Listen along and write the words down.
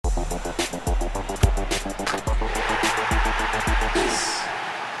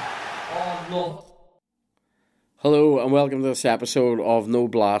Hello and welcome to this episode of No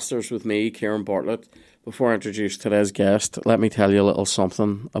Blasters with me, Kieran Bartlett. Before I introduce today's guest, let me tell you a little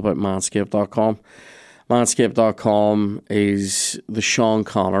something about Manscaped.com. Manscaped.com is the Sean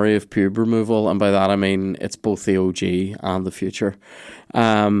Connery of pube removal, and by that I mean it's both the OG and the future.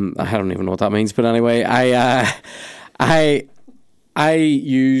 I don't even know what that means, but anyway, I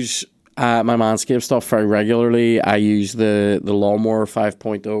use my Manscaped stuff very regularly. I use the Lawnmower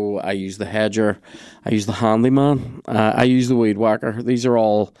 5.0. I use the Hedger. I use the Handyman. I use the Weed Whacker. These are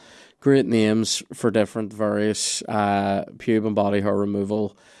all great names for different various pube and body hair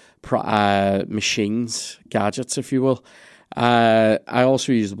removal machines, gadgets, if you will. I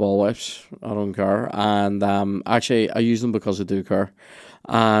also use the ball wipes. I don't care. And actually, I use them because I do care.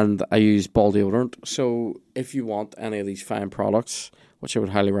 And I use ball deodorant. So if you want any of these fine products, which I would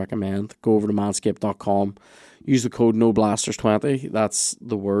highly recommend, go over to manscaped.com. Use the code NOBLASTERS20. That's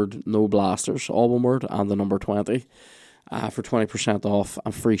the word NOBLASTERS, all one word, and the number 20 for 20% off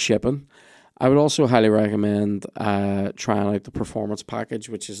and free shipping. I would also highly recommend trying out the Performance Package,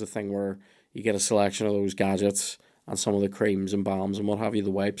 which is the thing where you get a selection of those gadgets and some of the creams and balms and what have you, the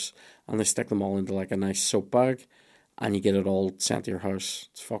wipes, and they stick them all into like a nice soap bag, and you get it all sent to your house.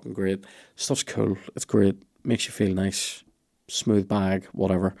 It's fucking great. Stuff's cool. It's great. Makes you feel nice. Smooth bag,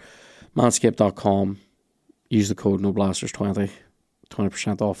 whatever. Manscaped.com. Use the code NOBLASTERS20.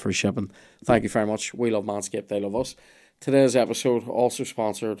 20% off free shipping. Thank you very much. We love Manscaped. They love us. Today's episode also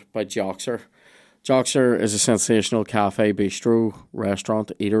sponsored by Joxer. Joxer is a sensational cafe, bistro,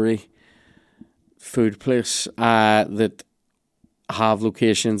 restaurant, eatery, food place that have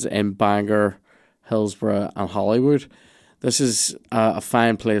locations in Bangor, Hillsborough and Hollywood. This is a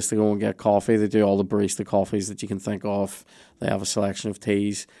fine place to go and get coffee. They do all the barista coffees that you can think of. They have a selection of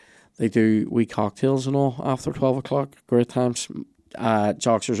teas. They do wee cocktails and all after 12 o'clock. Great times.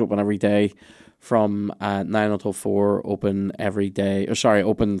 Joxer's open every day from 9 until 4. Open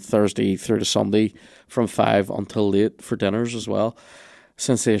Thursday through to Sunday from 5 until late for dinners as well.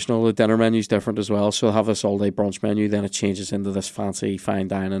 Sensational. The dinner menu's different as well. So they'll have this all-day brunch menu. Then it changes into this fancy fine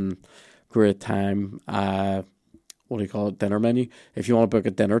dining, great time dinner menu. If you want to book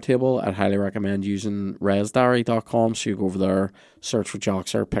a dinner table, I'd highly recommend using resdiary.com. So you go over there, search for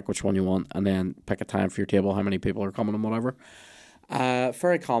Joxer, pick which one you want, and then pick a time for your table, how many people are coming and whatever.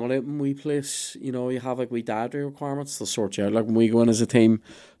 Very accommodating wee place. You know, you have like wee dietary requirements, they'll sort you out. Like when we go in as a team,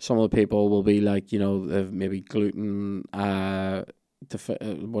 some of the people will be like, you know, they've maybe gluten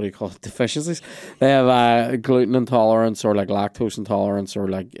deficiencies. They have gluten intolerance or like lactose intolerance or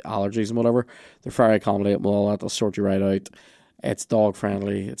like allergies and whatever. They're very accommodating with all that. They'll sort you right out. It's dog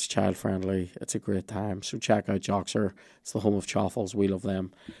friendly, it's child friendly, it's a great time. So check out Joxer. It's the home of chaffles. We love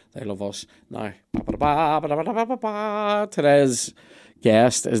them, they love us. Now today's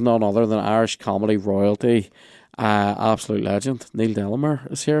guest is none other than Irish comedy royalty, absolute legend, Neil Delamere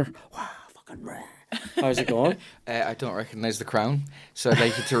is here. Wow, fucking rare. How's it going? I don't recognise the crown, so I'd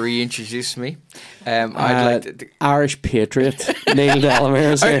like you to reintroduce me. I'd like to Irish patriot Neil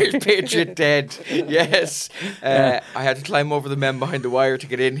Delamere is here. Irish patriot dead. Yes. I had to climb over the men behind the wire to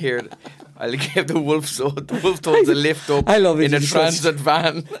get in here. I'll give the wolf tones a lift up in a transit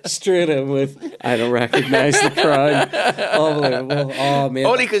van. Straight in with, I don't recognise the crown. Unbelievable. Oh, man.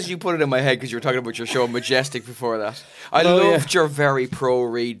 Only because you put it in my head because you were talking about your show Majestic before that. I loved your very pro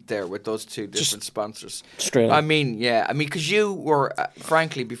read there with those two different sponsors. Straight up. I mean, because you were,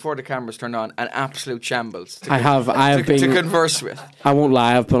 frankly, before the cameras turned on, an absolute shambles to converse with. I won't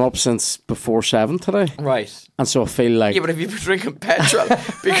lie, I've been up since before 7 today. Right. And so I feel like... Yeah, but have you been drinking petrol?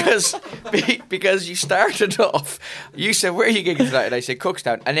 because you started off, you said, where are you gigging tonight? And I said,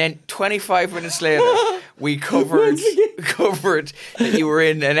 Cookstown. And then 25 minutes later, we covered that you were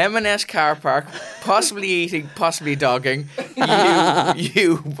in an M&S car park, possibly eating, possibly dogging.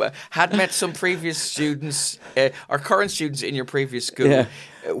 You had met some previous students, or current students in your previous school. Yeah.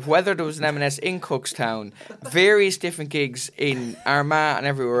 Whether there was an M&S in Cookstown, various different gigs in Armagh and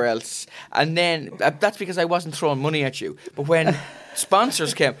everywhere else. And then, that's because I wasn't throwing money at you. But when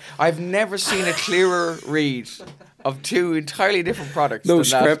sponsors came, I've never seen a clearer read of two entirely different products. No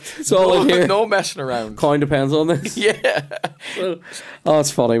script. It's all in here. No messing around. Coin depends on this. Yeah. Oh,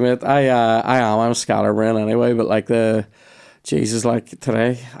 it's funny, mate. I'm a scatterbrain anyway, but like Jesus, like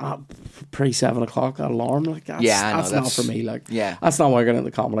today, pre 7 o'clock alarm, like that's not for me. Like, that's not why I got into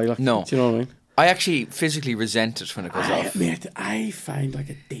comedy. Like, no, do you know what I mean? I actually physically resent it when it goes off. Mate, I find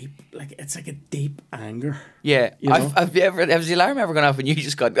it's like a deep anger. Yeah, you know? has the alarm ever gone off and you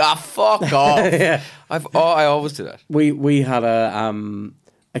just gone, fuck off? Yeah. I always do that. We had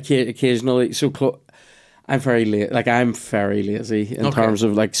occasionally. I'm very late. Like I'm very lazy in terms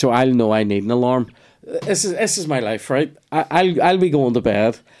of like. So I'll know I need an alarm this is my life, right? I'll be going to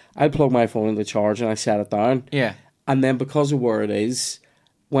bed. I'll plug my phone into charge and I set it down. Yeah. And then because of where it is,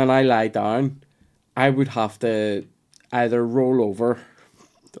 when I lie down, I would have to either roll over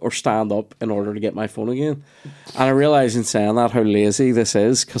or stand up in order to get my phone again. And I realise in saying that how lazy this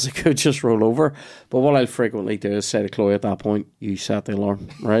is, because I could just roll over. But what I'll frequently do is say to Chloe at that point, you set the alarm,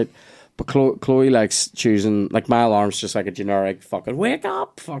 right? But Chloe likes choosing, like my alarm's just like a generic fucking wake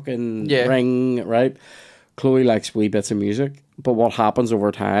up, fucking ring, right? Chloe likes wee bits of music. But what happens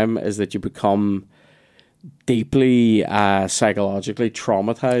over time is that you become deeply psychologically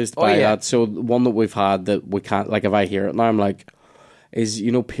traumatized by that. So one that we've had that we can't, like if I hear it now, I'm like, is,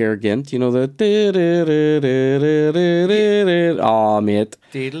 you know, Peer Gynt, you know, the oh mate,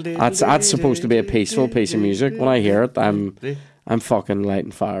 that's supposed to be a peaceful piece of music. When I hear it, I'm fucking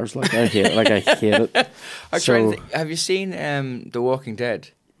lighting fires. Like I hate it. Have you seen The Walking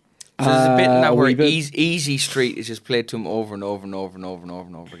Dead? So there's a bit in that where Easy Street is just played to him over and over and over and over and over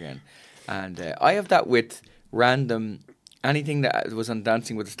and over again. And I have that with random anything that was on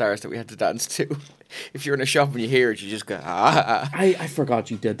Dancing with the Stars that we had to dance to. If you're in a shop and you hear it, you just go, I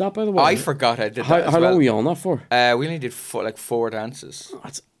forgot you did that, by the way. I forgot I did that. How long were you on that for? We only did 4 dances.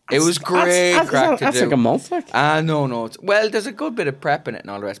 It was great crack to do. That's like a month, like? No. Well, there's a good bit of prep in it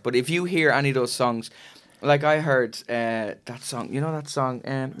and all the rest. But if you hear any of those songs, like I heard that song, you know that song,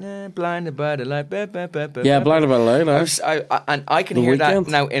 Blinded by the Light. Yeah, Blinded by the Light. And I can hear that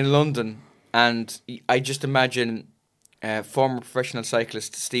now in London, and I just imagine former professional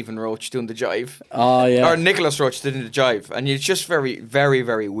cyclist Stephen Roach doing the jive. Oh, yeah. Or Nicholas Roach doing the jive. And it's just very, very,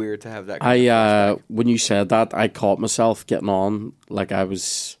 very weird to have that. When you said that, I caught myself getting on like I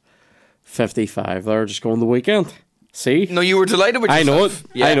was 55 there, just going the weekend. See? No, you were delighted with yourself. I know it.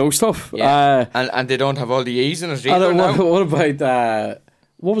 Yeah. I know stuff. Yeah. And they don't have all the E's in it either now. What about,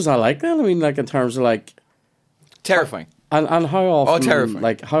 what was that like then? I mean, like in terms of like... Terrifying. And how often... Oh, terrifying.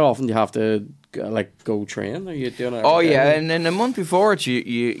 Like, how often do you have to like go train? Are you doing it? Oh, yeah. And then a month before it,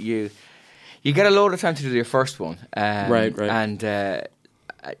 you get a load of time to do your first one. Right. And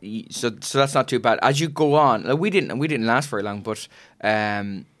so that's not too bad. As you go on... We didn't last very long, but...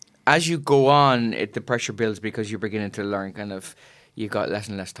 as you go on, the pressure builds because you're beginning to learn you got less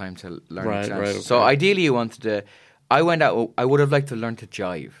and less time to learn. Right, okay. So ideally you wanted to, I would have liked to learn to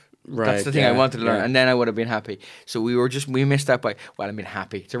jive. Right, that's the thing I wanted to learn, and then I would have been happy. So we missed that by, well, I mean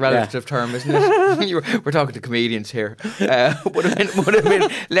happy. It's a relative term, isn't it? We're talking to comedians here. Would have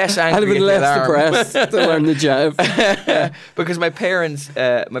been less angry. I'd have been less depressed to learn the jive. Because my parents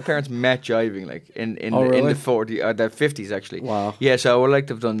met jiving like in the 40s or the 50s actually. Wow. Yeah, so I would like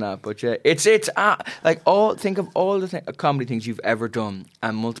to have done that, but yeah, it's like think of all the comedy things you've ever done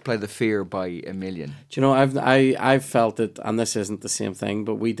and multiply the fear by a million. Do you know, I've felt it, and this isn't the same thing,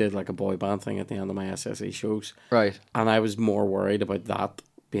 but we did like a boy band thing at the end of my SSE shows. Right. And I was more worried about that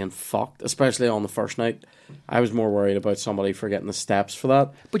being fucked, especially on the first night. I was more worried about somebody forgetting the steps for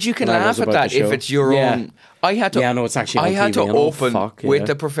that. But you can laugh at that if it's your own. I had to. Yeah, no, it's actually. I had to open with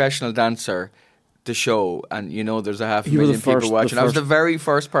a professional dancer the show, and there's a 500,000 people watching. I was the very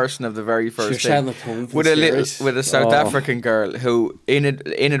first person of the very first thing with a South African girl who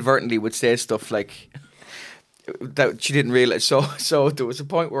inadvertently would say stuff like that she didn't realize. So there was a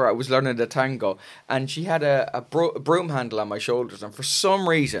point where I was learning the tango, and she had a broom handle on my shoulders, and for some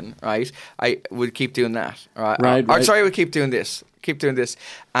reason, right, I would keep doing that. Right. I would keep doing this,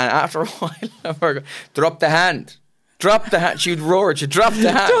 and after a while, I would drop the hand. She'd roar. She'd drop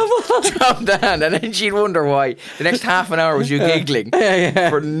the hand, and then she'd wonder why. The next half an hour was you giggling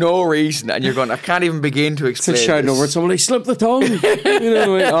for no reason, and you're going, I can't even begin to explain. It's shouting over at somebody, slip the tongue. You know what I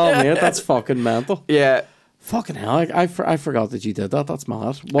mean? Oh man, that's fucking mental. Yeah. Fucking hell! I forgot that you did that. That's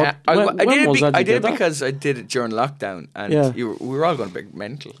mad. I did it because I did it during lockdown, and we were all going a bit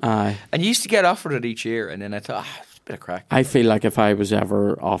mental. Aye. And you used to get offered it each year, and then I thought, it's a bit of crack. I feel like if I was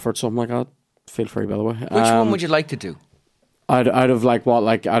ever offered something like that, feel free, by the way. Which one would you like to do? Out of like what,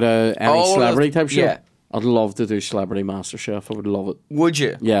 like out of any celebrity type show? Yeah. I'd love to do Celebrity MasterChef. I would love it. Would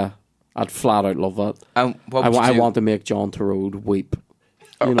you? Yeah, I'd flat out love that. I want to make John Turode weep.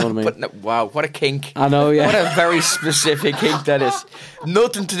 You know what I mean? Wow, what a kink. I know, yeah. What a very specific kink that is.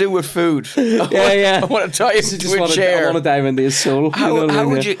 Nothing to do with food. Yeah. I want to tie him to a chair. I want to dive into his soul. How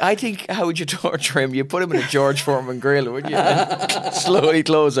would you torture him? You put him in a George Foreman grill, would you? Slowly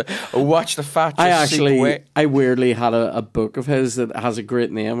close it. Or watch the fat just seep away. I weirdly had a book of his that has a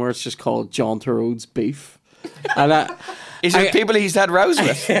great name where it's just called John Turode's Beef. And is it people he's had rows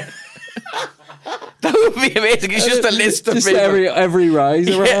with? That would be amazing. It's just a list of people. every rise.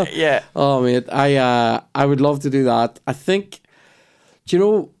 Yeah. Oh mate, I would love to do that. I think. Do you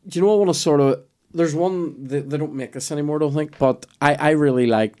know what I want to sort of there's one they don't make this anymore, I don't think. But I really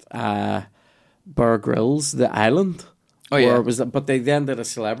liked Bear Grylls, The Island. Oh yeah. But they then did a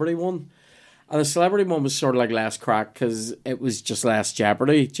celebrity one, and the celebrity one was sort of like less crack because it was just less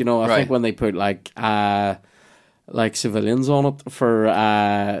jeopardy. Do you know? I think when they put like civilians on it for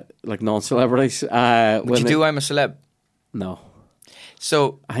like non-celebrities. Would you do I'm a Celeb? No.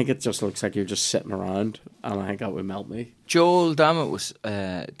 So I think it just looks like you're just sitting around, and I think that would melt me. Joel Dammit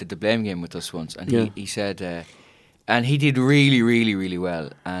did the Blame Game with us once, and he said, and he did really, really, really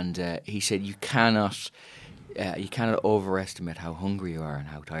well. And he said you cannot overestimate how hungry you are and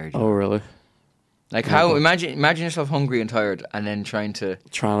how tired you are. Oh, really? Like how imagine yourself hungry and tired, and then trying to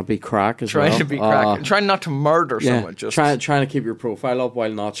be crack as well. Trying to be crack, and trying not to murder someone. Just trying to keep your profile up while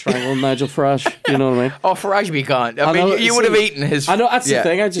not strangling Nigel Farage. You know what I mean? Oh, Farage be gone. I mean, you would have eaten his. I know that's the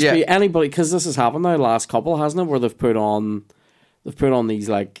thing. I'd just be anybody, because this has happened now the last couple, hasn't it? Where they've put on these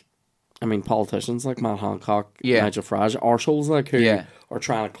like, I mean, politicians like Matt Hancock, Nigel Farage, arseholes like who are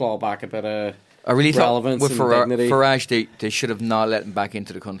trying to claw back a bit of. I really relevance thought with dignity. Farage they should have not let him back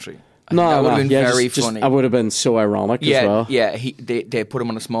into the country. That would have been very funny. That would have been so ironic as well. Yeah, they put him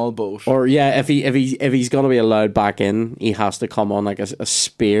on a small boat. Or if he's going to be allowed back in, he has to come on like a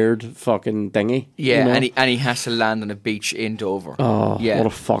speared fucking dinghy. Yeah, you know? and he has to land on a beach in Dover. Oh, what a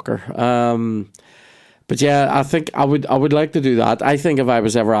fucker. But yeah, I think I would like to do that. I think if I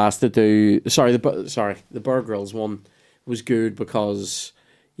was ever asked to do the Bear Grylls one was good because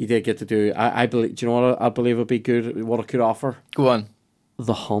you did get to do. I believe. Do you know what I believe would be good? What it could offer? Go on.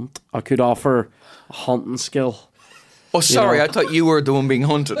 The hunt. I could offer a hunting skill. Oh, sorry, I thought you were the one being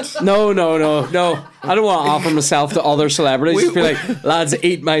hunted. No. I don't want to offer myself to other celebrities. Just be like, lads,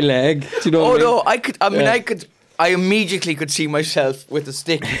 eat my leg. Do you know what I mean? No, I immediately could see myself with a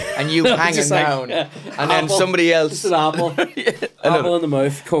stick and you hanging down, and apple, then somebody else. Just an apple, apple in the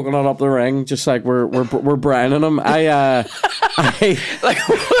mouth, coconut up the ring, just like we're browning them. I like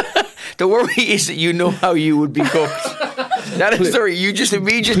the worry is that you know how you would be cooked. That is the you just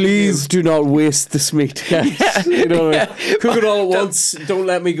immediately. Please do not waste this meat, guys. You know what I mean? Cook it all at once. Don't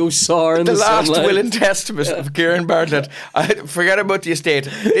let me go sour in the last sunlight. will and testament of Kieran Bartlett. Forget about the estate.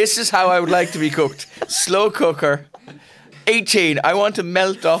 This is how I would like to be cooked. Slow cooker. 18. I want to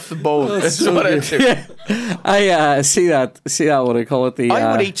melt off the bone. That's what I do. Yeah. I see that. What I call it.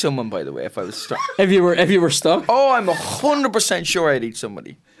 I would eat someone, by the way, if I was stuck. If you were stuck. Oh, I'm 100% sure I'd eat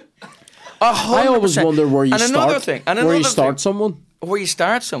somebody. 100%. I always wonder where you start. Where you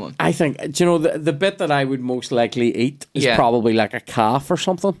start someone. I think, do you know, the bit that I would most likely eat is probably like a calf or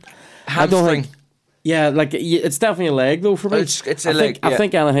something. Hamstring. I don't think. Yeah, like it's definitely a leg though for me. It's a leg. I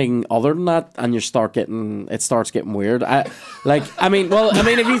think anything other than that, and it starts getting weird. If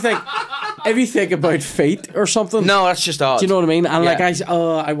you think about feet or something, no, that's just odd. Do you know what I mean? And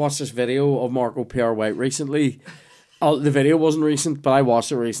I watched this video of Marco Pierre White recently. The video wasn't recent, but I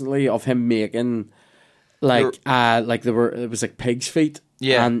watched it recently of him making it was like pig's feet.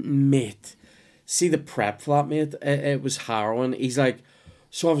 Yeah. And mate, see the prep for that, mate. It was harrowing. He's like,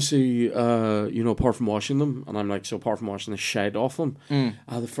 so obviously, apart from washing them, and I'm like, so apart from washing the shite off them,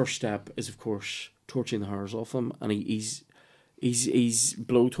 the first step is of course torching the hairs off them, and he's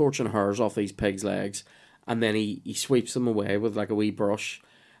blow torching hairs off these pigs' legs, and then he sweeps them away with like a wee brush,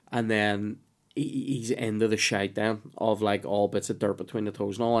 and then he's into the shite down of like all bits of dirt between the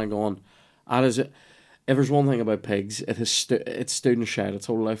toes and all. I'm going, that is it. If there's one thing about pigs, it's stood in shite its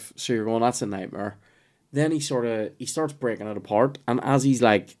whole life. So you're going, that's a nightmare. Then he starts breaking it apart, and as he's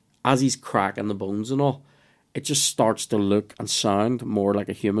cracking the bones and all, it just starts to look and sound more like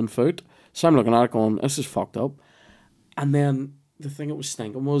a human foot. So I'm looking at it going, this is fucked up. And then the thing it was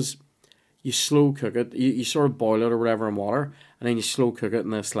thinking was, you slow cook it, you sort of boil it or whatever in water, and then you slow cook it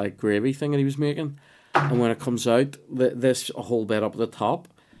in this like gravy thing that he was making. And when it comes out, this whole bit up at the top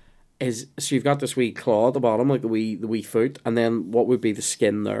is, so you've got this wee claw at the bottom, like the wee foot, and then what would be the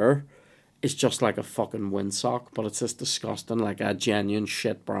skin there is just like a fucking windsock, but it's this disgusting, like a genuine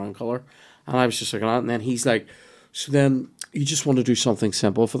shit brown colour. And I was just looking at it, and then he's like, so then you just want to do something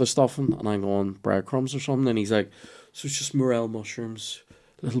simple for the stuffing? And I'm going, breadcrumbs or something. And he's like, so it's just morel mushrooms,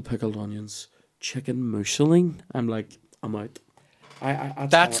 little pickled onions, chicken mousseline. I'm like, I'm out.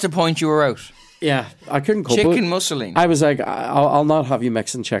 That's the point you were out. Yeah, I couldn't cope with chicken mousseline. I was like, I'll not have you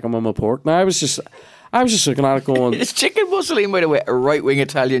mixing chicken with my pork. Now I was just looking at it going, it's chicken mousseline, by the way, a right-wing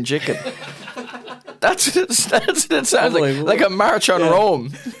Italian chicken. That's what it sounds like a march on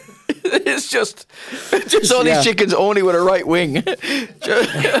Rome. It's just all these chickens only with a right wing.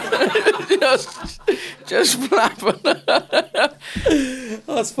 just flapping.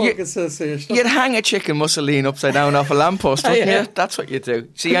 That's fucking sensational. You'd hang a chicken musseline upside down off a lamppost, wouldn't you? That's what you do.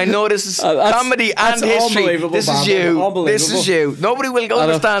 See, I know this is comedy and history. This is you. This is you. Nobody will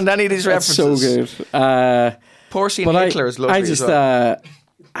understand any of these references. So good. Porcine Hitler is lovely. I just,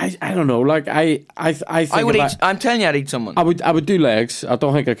 I don't know. Like I would eat. I'm telling you, I'd eat someone. I would do legs. I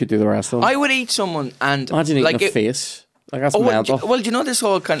don't think I could do the rest of them. I would eat someone and imagine eating like a face. Like that's mental. Well, do you know this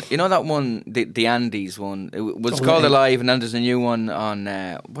whole kind of, you know that one, the Andes one? It was called Alive, and then there's a new one on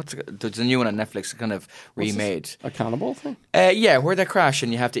there's a new one on Netflix, kind of remade. A cannibal thing? Yeah, where they crash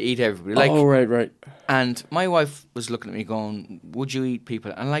and you have to eat everybody. Like, oh, right. And my wife was looking at me going, "Would you eat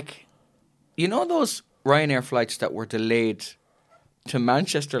people?" And like, you know those Ryanair flights that were delayed to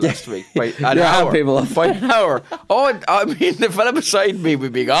Manchester last week by an hour? By an hour. Oh, I mean, the fella beside me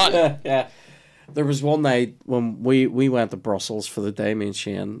would be gone. Yeah. There was one night when we went to Brussels for the day, me and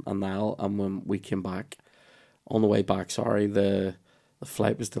Shane and Niall, and when we came back, on the way back, the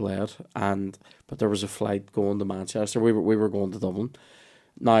flight was delayed, but there was a flight going to Manchester. We were going to Dublin.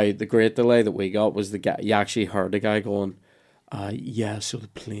 Now, the great delay that we got was the guy, you actually heard the guy going, so the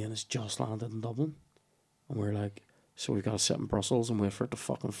plane has just landed in Dublin. And we're like, so we've got to sit in Brussels and wait for it to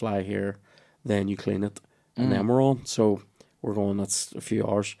fucking fly here, then you clean it, and then we're on. So we're going, that's a few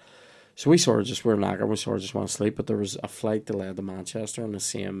hours. So we're knackered, we sort of just want to sleep, but there was a flight delayed to Manchester in the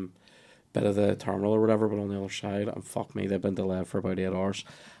same bit of the terminal or whatever, but on the other side, and fuck me, they've been delayed for about 8 hours,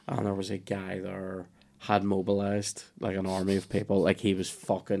 and there was a guy there had mobilised like an army of people, like he was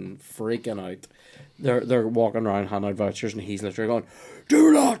fucking freaking out. They're walking around handing out vouchers, and he's literally going,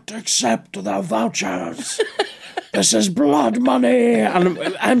 "Do not accept the vouchers. This is blood money." And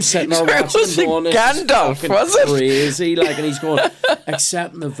I'm sitting there watching going, Gandalf, was it? Crazy. Like, and he's going,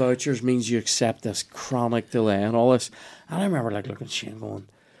 accepting the vouchers means you accept this chronic delay and all this. And I remember like looking at Shane going,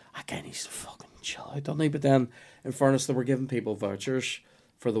 that guy needs to fucking chill out, doesn't he? But then, in fairness, they were giving people vouchers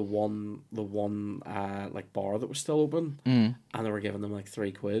for the one like bar that was still open, and they were giving them like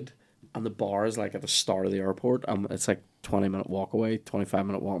 £3. And the bar is like at the start of the airport, and it's like 20-minute walk away,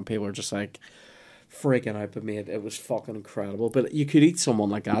 25-minute walk, and people are just like freaking out. But mate, it was fucking incredible. But you could eat someone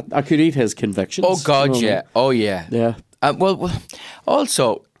like that. I could eat his convictions. Oh God, you know? Yeah. Oh yeah. Yeah. Well,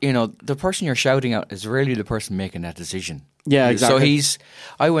 also, you know, the person you're shouting at is really the person making that decision. Yeah, exactly. So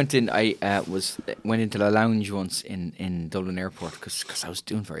I went in. I went into the lounge once in Dublin Airport because I was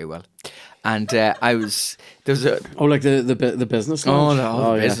doing very well, and there was a like the business lounge.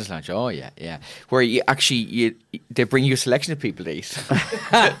 The business lounge. Oh yeah. Where they bring you a selection of people to eat.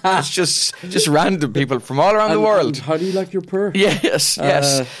 It's just random people from all around the world. How do you like your purr? Yes.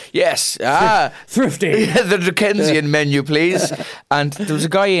 Thrifty. The Dickensian menu, please. And there was a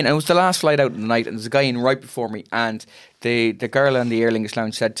guy in, and it was the last flight out in the night, and there was a guy in right before me, and the girl on the Aer Lingus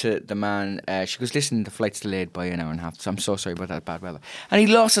lounge said to the man, she goes, "Listen, the flight's delayed by an hour and a half, so I'm so sorry about that bad weather." And he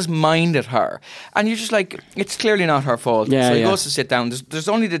lost his mind at her. And you're just like, it's clearly not her fault. So he goes to sit down. There's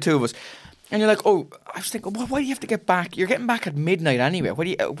only the two of us. And you're like, oh, I was thinking, why do you have to get back? You're getting back at midnight anyway.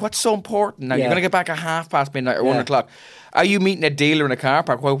 What's so important now? You're going to get back at midnight midnight or 1 o'clock. Are you meeting a dealer in a car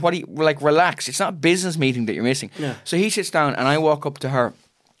park? Well, what do you, like, relax. It's not a business meeting that you're missing. Yeah. So he sits down, and I walk up to her.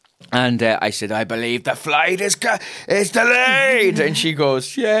 And I said, "I believe the flight is delayed." And she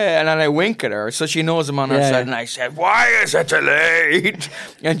goes, "Yeah." And then I wink at her so she knows I'm on her side. And I said, "Why is it delayed?"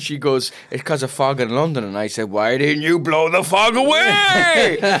 And she goes, "It's because of fog in London." And I said, "Why didn't you blow the fog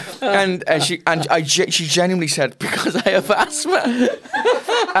away?" and she genuinely said, "Because I have asthma."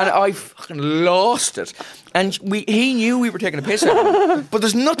 And I fucking lost it. And he knew we were taking a piss at him, but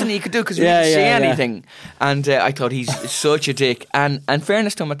there's nothing he could do because we didn't say anything. And I thought he's such a dick. And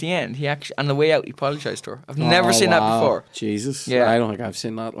fairness to him, at the end, he actually, on the way out, he apologised to her. I've never seen that before. Jesus, yeah, I don't think I've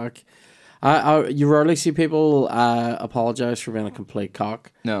seen that. Like, you rarely see people apologise for being a complete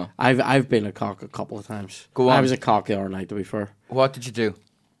cock. No, I've been a cock a couple of times. Go on. I was a cock the other night, to be fair. What did you do?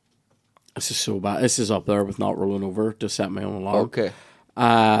 This is so bad. This is up there with not rolling over to set my own alarm. Okay.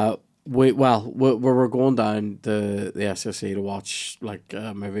 We were going down the SSE to watch like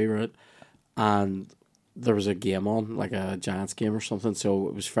a movie, right? And there was a game on, like a Giants game or something, so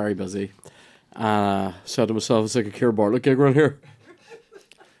it was very busy. Said to myself, it's like a Keir Bartlett gig right here.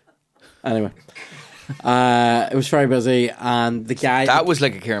 Anyway, it was very busy, and the guy... That was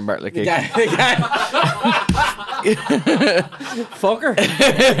like a Kieran Bartlett gig. Fucker.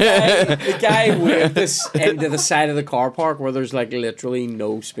 The guy waved us into the side of the car park where there's like literally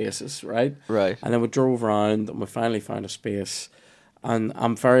no spaces, right? Right. And then we drove around and we finally found a space. And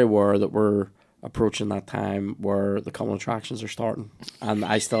I'm very aware that we're approaching that time where the common attractions are starting. And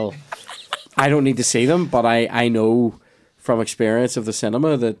I don't need to see them, but I know from experience of the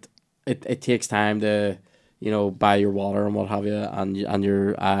cinema that it takes time to, buy your water and what have you, and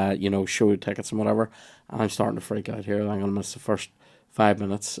your show tickets and whatever. And I'm starting to freak out here. I'm gonna miss the first 5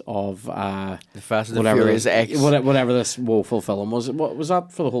 minutes of The Fast and the whatever Furious X. whatever this woeful film was. What was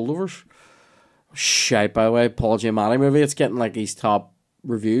that for the holdovers? Shite, by the way, Paul Giamatti movie. It's getting like these top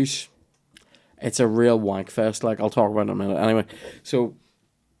reviews. It's a real wank fest. Like, I'll talk about it in a minute. Anyway, so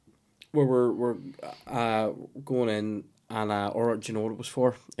we're going in, and or do you know what it was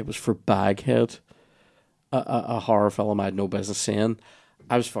for? It was for Baghead, a horror film I had no business seeing.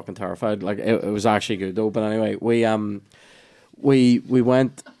 I was fucking terrified. Like, it was actually good though. But anyway, we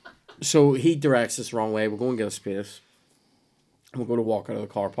went. So he directs us the wrong way. We're going to get a space. We're going to walk out of the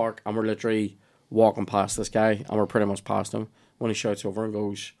car park, and we're literally walking past this guy, and we're pretty much past him when he shouts over and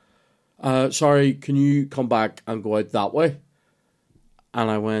goes, sorry, can you come back and go out that way?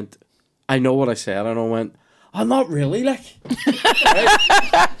 And I went, I know what I said, and I went, I'm not really, like.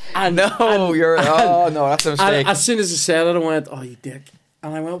 Right? And, no, that's a mistake. As soon as I said it, I went, oh, you dick.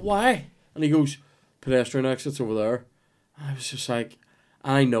 And I went, why? And he goes, pedestrian exit's over there. And I was just like,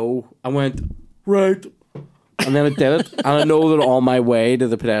 I know. I went, right. And then I did it. And I know that on my way to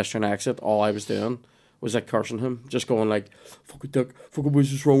the pedestrian exit, all I was doing was like cursing him. Just going like, fucking dick, fucking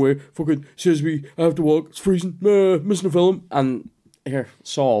was this wrong way, fucking says me, I have to walk, it's freezing, missing the film. And here,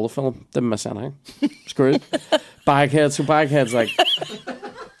 saw all the film, didn't miss anything. Screwed. Baghead, so Baghead's like,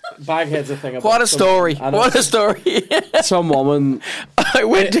 Baghead's a thing about. What a story. What a story. Some woman. I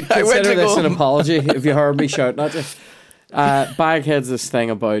went to this go. an apology if you heard me shouting at you. Baghead's this thing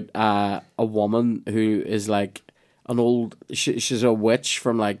about a woman who is like an old. She's a witch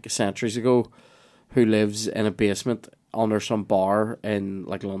from like centuries ago, who lives in a basement under some bar in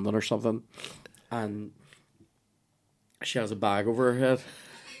like London or something, and she has a bag over her head.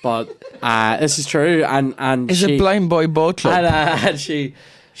 But this is true, and is it Blind Boy Boat Club? And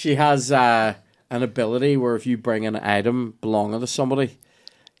she has an ability where if you bring an item belonging to somebody,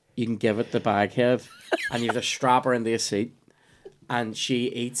 you can give it to Baghead, and you have to strap her into a seat, and she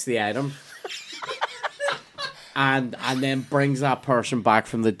eats the item, and then brings that person back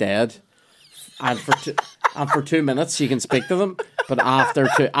from the dead, and for 2 minutes you can speak to them, but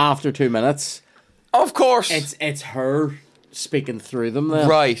after 2 minutes, of course, it's her speaking through them then.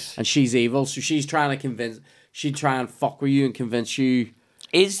 Right. And she's evil, so she's trying and fuck with you and convince you.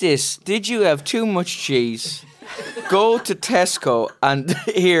 Did you have too much cheese? Go to Tesco and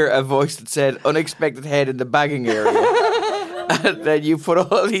hear a voice that said unexpected head in the bagging area. And then you put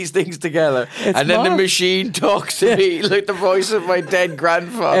all these things together, and then the machine talks to me like the voice of my dead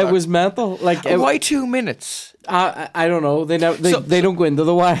grandfather. It was mental. Like, why 2 minutes? I don't know. They don't go into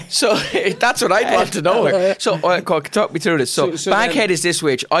the why. So that's what I'd want to know. Like. So talk me through this. So Baghead is this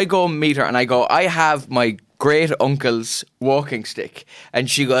witch. I go meet her, and I go, I have my great uncle's walking stick, and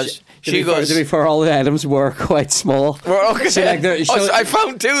she goes. To be fair, all the items were quite small. Okay. So like I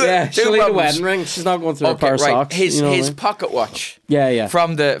found two. Yeah, two she'll eat a wedding ring. She's not going through a pair of socks. His pocket watch. Yeah.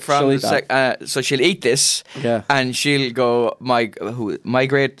 So she'll eat this. Yeah. And she'll go, my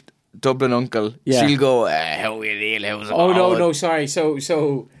great Dublin uncle. Yeah. She'll go, how are you doing? No, sorry.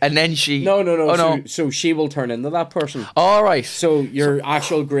 So. And then she. No. Oh, no. So she will turn into that person. All right. So your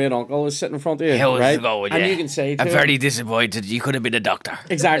actual great uncle is sitting in front of you, how's right? it going? And you can say to I'm him, very disappointed. You could have been a doctor.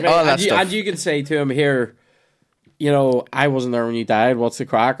 Exactly. All that stuff. And you can say to him, here, I wasn't there when you died. What's the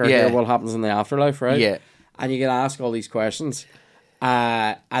crack? Or here, what happens in the afterlife, right? Yeah. And you can ask all these questions.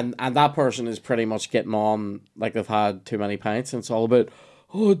 And that person is pretty much getting on like they've had too many pints, and it's all about,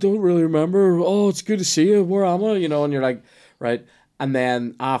 I don't really remember. Oh, it's good to see you. Where am I? And you're like, right. And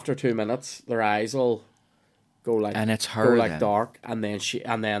then after 2 minutes, their eyes will go like, and it's her go like then. dark, and then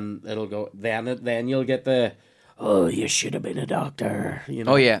it'll go. Then you'll get the, oh, you should have been a doctor.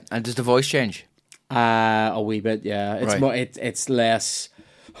 Oh yeah, and does the voice change? A wee bit, yeah. It's right. more. It's less,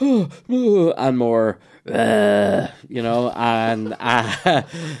 and more. And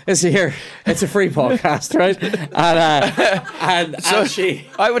it's here. It's a free podcast, right? And she,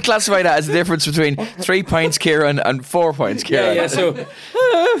 I would classify that as the difference between 3 pints Kieran and 4 pints Kieran. Yeah. So,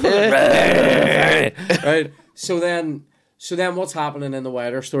 right. So then, what's happening in the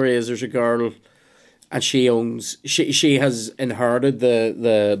wider story is there's a girl, and she has inherited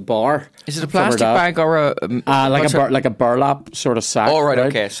the bar. Is it a plastic bag or like a burlap sort of sack? Oh, right,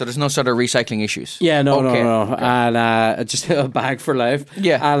 okay. So there's no sort of recycling issues. Yeah, no. Okay. And just a bag for life.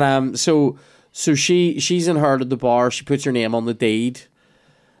 Yeah. And so she's inherited the bar. She puts her name on the deed.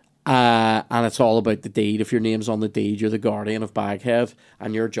 And it's all about the deed. If your name's on the deed, you're the guardian of Baghead,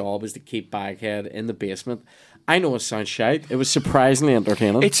 and your job is to keep Baghead in the basement. I know it sounds shite. It was surprisingly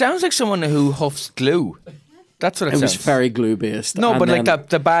entertaining. It sounds like someone who huffs glue. That's what it It was sounds. very glue based. No, And but like then-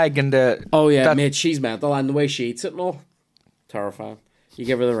 the bag and the... Oh yeah, that- mate, she's mental, and the way she eats it and all, terrifying. You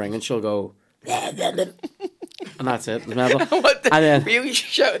give her the ring and she'll go, and that's it. It's mental. What the... And then, You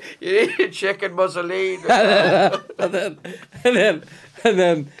need a chicken Mussolini. and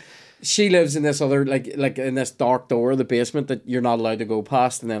then she lives in this other like in this dark door in the basement that you're not allowed to go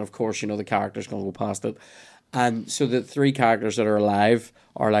past, and then of course the character's gonna go past it, and so the three characters that are alive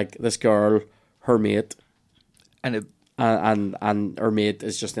are like this girl, her mate, And and her mate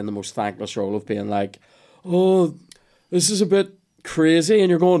is just in the most thankless role of being like, oh, this is a bit crazy, and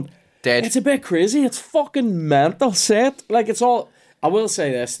you're going, dead. it's a bit crazy, it's fucking mental set, like it's all. I will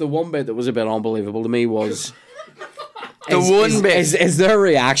say this, the one bit that was a bit unbelievable to me was is their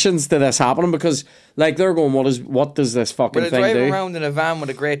reactions to this happening, because like they're going, what does this fucking But thing driving do? around in a van with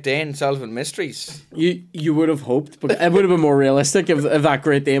a Great Dane solving mysteries. You would have hoped, but it would have been more realistic if that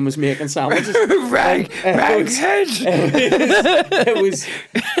Great Dane was making sandwiches. Rag's head.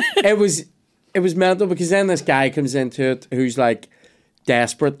 It was mental, because then this guy comes into it who's like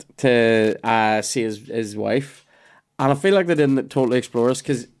desperate to see his wife, and I feel like they didn't totally explore this,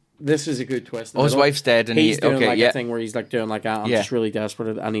 because this is a good twist. Oh, his wife's dead, and he's doing okay, like yeah. a thing where he's like doing like, I'm just really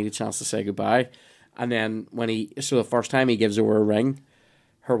desperate, I need a chance to say goodbye, and then the first time he gives her a ring,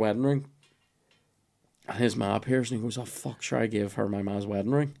 her wedding ring, and his ma appears and he goes, oh fuck, sure, I gave her my ma's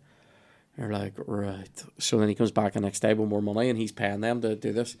wedding ring. You're like, right. So then he comes back the next day with more money, and he's paying them to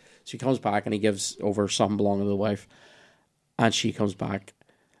do this. So he comes back and he gives over something belonging to the wife, and she comes back,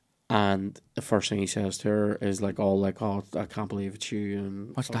 and the first thing he says to her is like, oh, I can't believe it's you.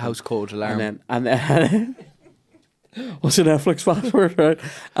 And What's the house code alarm? And then what's the Netflix password, right?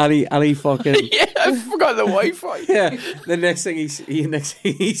 And he fucking Yeah, I forgot the Wi-Fi. yeah. The next thing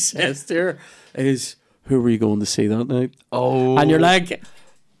he says to her is, who were you going to see that night? Oh, And you're like,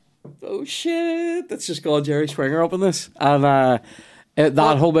 oh shit, that's just got Jerry Springer up in this. And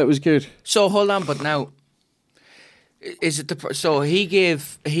that whole bit was good. so hold on, but now is it so he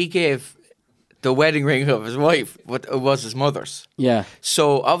gave the wedding ring of his wife, what it was his mother's. Yeah.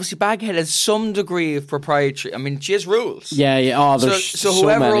 So obviously Baghead has some degree of proprietary. I mean, she has rules. Yeah, yeah. Oh, there's So so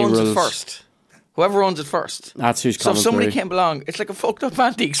whoever many owns rules. it first. Whoever owns it first. That's who's So coming if somebody through. came along, it's like a fucked up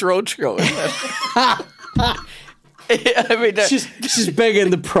antiques roadshow, isn't it? I mean, She's big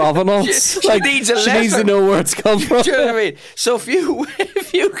into provenance. She needs a she needs to lesson. know where it's come from. do you know what I mean? So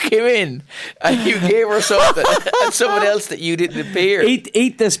if you came in and you gave her something and someone else that you didn't appear,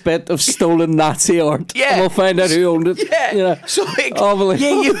 Eat this bit of stolen Nazi art. Yeah. And we'll find out who owned it. yeah. You know. So Unbelievable.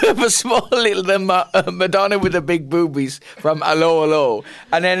 yeah, you have a small little Madonna with the big boobies from Allo Allo,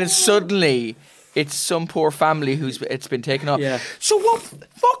 and then it's some poor family it's been taken off. Yeah. So what?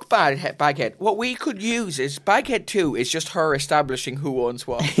 Fuck Baghead. What we could use is Baghead 2 is just her establishing who owns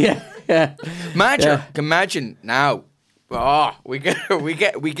what. Yeah, yeah. Imagine now. Oh, we give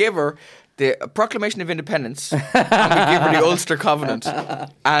her the Proclamation of Independence, and we give her the Ulster Covenant,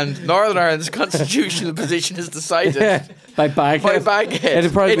 and Northern Ireland's constitutional position is decided By Baghead. by Baghead.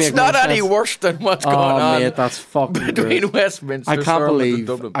 It'd probably It's make not more any sense. worse than what's going Oh, on mate, that's fucking between great. Westminster. I can't Stormont, and believe.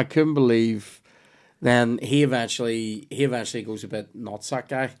 Dublin. I couldn't believe. Then he eventually goes a bit nuts. That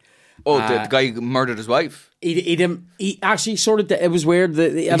guy. Oh, the guy who murdered his wife. He didn't. He actually sort of. It was weird. I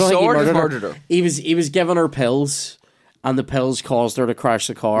don't think he sort of murdered murdered her. He was giving her pills, and the pills caused her to crash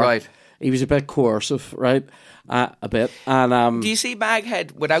the car. Right. He was a bit coercive, right? A bit. And Do you see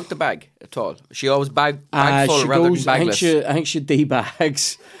Baghead without the bag at all? She always bag full she rather goes. than bagless. I think she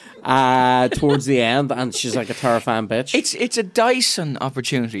debags towards the end, and she's like a terrifying bitch. It's a Dyson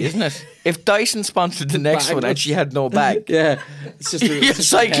opportunity, isn't it? If Dyson sponsored the next one and she had no bag, Yeah, it's just a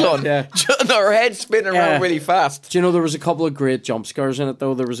cyclone. Yeah. Her head spinning Yeah. around really fast. Do you know there was a couple of great jump scares in it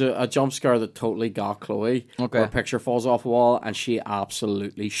though? There was a jump scare that totally got Chloe. Okay. Where a picture falls off a wall and she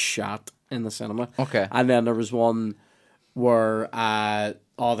absolutely shot in the cinema. Okay. And then there was one where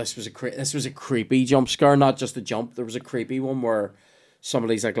this was a creepy jump scare, not just a jump. There was a creepy one where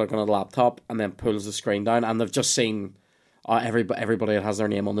somebody's like looking at a laptop and then pulls the screen down, and they've just seen everybody that has their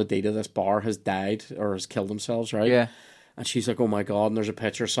name on the deed of this bar has died or has killed themselves, right? Yeah. And she's like, oh my God, and there's a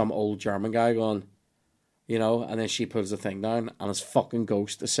picture of some old German guy going, and then she pulls the thing down and his fucking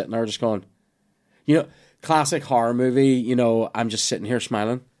ghost is sitting there just going, classic horror movie, I'm just sitting here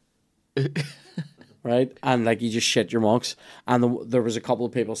smiling. Right? And like you just shit your monks. And there was a couple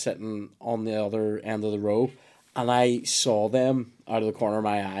of people sitting on the other end of the row, and I saw them out of the corner of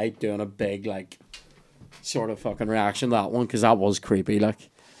my eye doing a big like sort of fucking reaction to that one, because that was creepy. Like,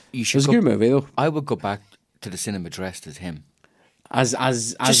 it was a good movie though. I would go back to the cinema dressed as him. As a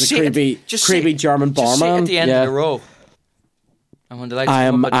sit creepy German barman. Just sit at the end of the row. And when the lights I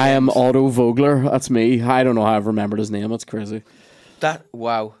come am up at the I am end, Otto Vogler. That's me. I don't know how I've remembered his name. That's crazy.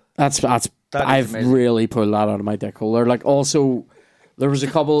 wow. That's That is I've amazing. really pulled that out of my dick hole. Like also, there was a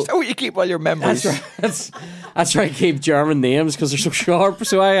couple. Oh, you keep all your memories. That's right. That's right. I keep German names because they're so sharp.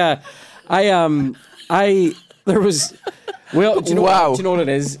 So there was. Well, do you know, Wow. do you know what it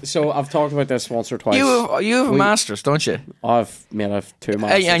is? So I've talked about this once or twice. You have a master's, don't you? I've 2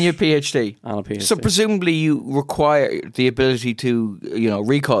 masters And your PhD. and a PhD. So presumably you require the ability to,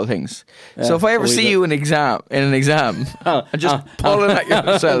 recall things. So if I ever a wee see bit. you in an exam, and just pulling at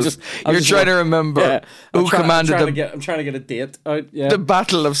yourself, I'm you're just trying to remember who commanded I'm trying to get a date out. Yeah. the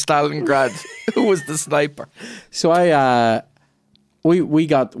Battle of Stalingrad. Who was the sniper? So we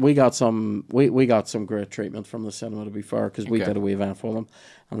got some great treatment from the cinema, to be fair, because we did a wee event for them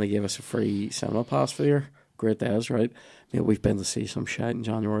and they gave us a free cinema pass for the year. Great days, right? We've been to see some shit in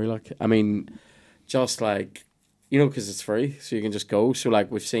January, like, I mean, just like, because it's free, so you can just go. So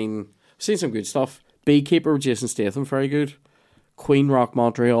like we've seen some good stuff. Beekeeper with Jason Statham, very good. Queen Rock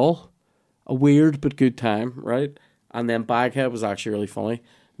Montreal, a weird but good time, right? And then Baghead was actually really funny.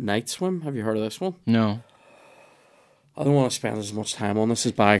 Night Swim, have you heard of this one? No. I don't want to spend as much time on this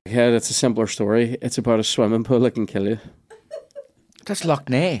as Baghead. It's a simpler story. It's about a swimming pool that can kill you. That's Loch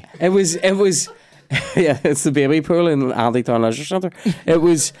Ness. It was, yeah, it's the baby pool in Andytown Leisure Centre. It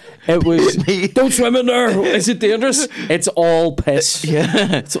was, don't swim in there. Is it dangerous? It's all piss.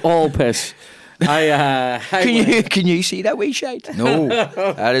 Yeah. It's all piss. Can you see that wee shite? No.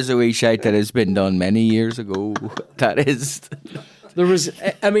 That is a wee shite that has been done many years ago. That is... There was,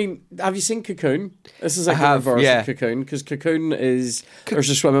 I mean, have you seen Cocoon? This is like the reverse of Cocoon, because Cocoon is, there's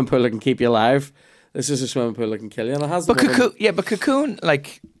a swimming pool that can keep you alive. This is a swimming pool that can kill you, and it has. But Cocoon,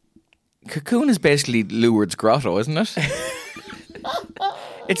 Cocoon is basically Lourdes Grotto, isn't it?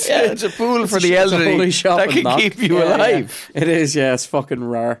 It's a pool for the elderly that can keep you alive. Yeah. It is, yeah. It's fucking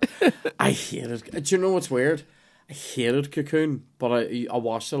rare. I hate it. Do you know what's weird? I hated Cocoon, but I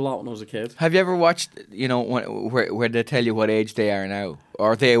watched it a lot when I was a kid. Have you ever watched, where they tell you what age they are now,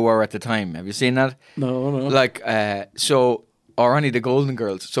 or they were at the time? Have you seen that? No. Like, or only the Golden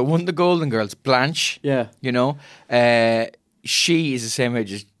Girls. So one of the Golden Girls, Blanche. Yeah. She is the same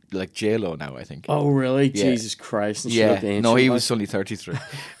age as like J-Lo now, I think. Oh, really? Yeah. Jesus Christ! And she looked ancient, no, he was only 33.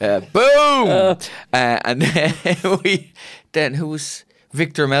 Boom. And then who was?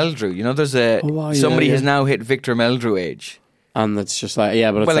 Victor Meldrew, there's somebody has now hit Victor Meldrew age, and it's just like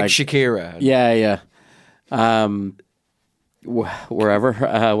but it's like Shakira, wherever,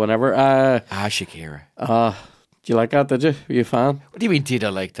 whenever. Shakira. Do you like that? Did you? Were you a fan? What do you mean? Did I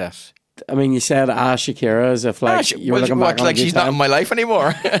like that? I mean, you said Shakira as if like you were looking back on she's not in my life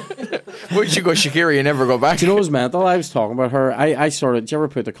anymore. Once you go Shakira, you never go back. Do you know what's mental? I was talking about her. I did you ever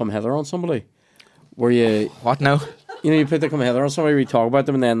put the come hither on somebody? Were you what now? You put the come hither on somebody, we talk about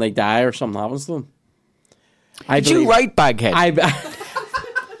them, and then they die or something happens to them. Did you write Baghead?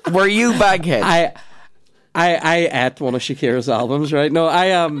 Were you Baghead? I ate one of Shakira's albums, right? No,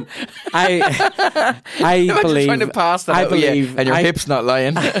 I believe. Trying to pass that. I believe, and your hip's not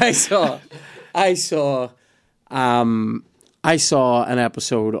lying. I saw an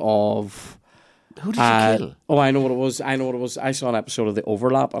episode of. Who did you kill? Oh, I know what it was. I saw an episode of The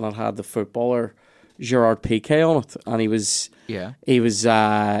Overlap, and it had the footballer Gerard Piqué on it, and he was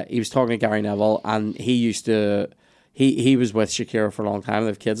talking to Gary Neville, and he was with Shakira for a long time. They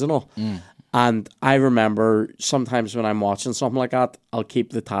have kids and all. And I remember sometimes when I'm watching something like that, I'll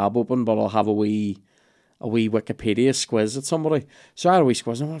keep the tab open, but I'll have a wee Wikipedia squiz at somebody. So I had a wee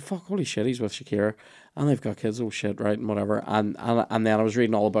squiz, and I went, fuck, holy shit, he's with Shakira, and they've got kids, oh shit, right, and whatever. And then I was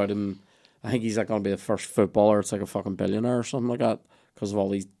reading all about him. I think he's like going to be the first footballer. It's like a fucking billionaire or something like that because of all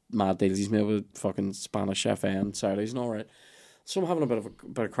these mad deals he's made with fucking Spanish FA and Saudis and all right. So I'm having a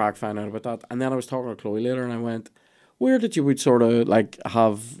bit of crack finding out about that. And then I was talking to Chloe later, and I went, where did you would sort of like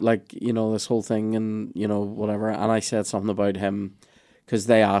have like this whole thing and whatever? And I said something about him because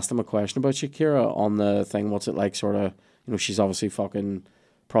they asked him a question about Shakira on the thing. What's it like? Sort of she's obviously fucking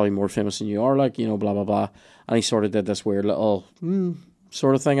probably more famous than you are, like blah blah blah. And he sort of did this weird little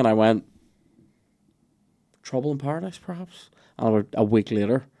sort of thing, and I went, Trouble in Paradise, perhaps. And about a week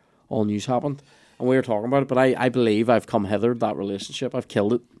later, all news happened, and we were talking about it. But I believe I've come hither, that relationship. I've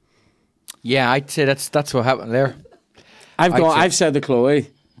killed it. Yeah, I'd say that's what happened there. I've said to Chloe,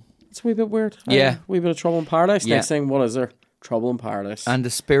 it's a wee bit weird. Yeah, a wee bit of Trouble in Paradise. Next thing, what is there? Trouble in Paradise. And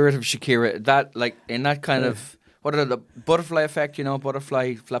the spirit of Shakira, that like in that kind of what are the butterfly effect?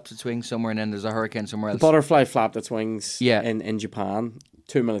 Butterfly flaps its wings somewhere, and then there's a hurricane somewhere else. The butterfly flapped its wings. Yeah. In Japan.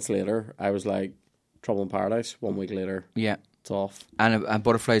 2 minutes later, I was like, Trouble in Paradise. 1 week later, yeah, it's off. And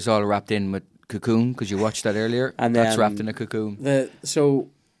butterflies all wrapped in with Cocoon, because you watched that earlier. And That's then wrapped in a cocoon.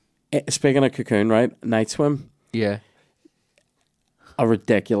 Speaking of Cocoon, right? Night Swim. Yeah. A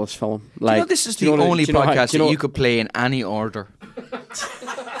ridiculous film. Like, this is the only podcast that you could play in any order.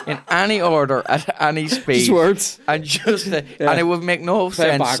 In any order, at any speed. Just words. And and it would make no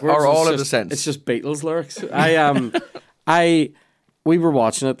sense or all of the sense. It's just Beatles lyrics. We were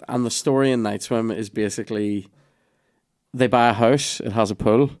watching it, and the story in Night Swim is basically they buy a house, it has a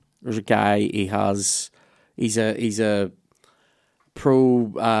pool. There's a guy, he's a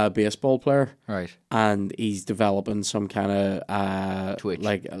pro baseball player. Right. And he's developing some kind of Twitch.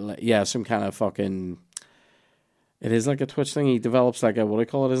 Some kind of fucking. It is like a Twitch thing. He develops like a, what do you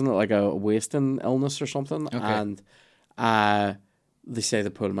call it? Isn't it like a wasting illness or something? Okay. And they say the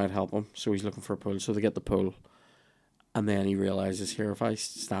pool might help him, so he's looking for a pool. So they get the pool, and then he realizes, here, if I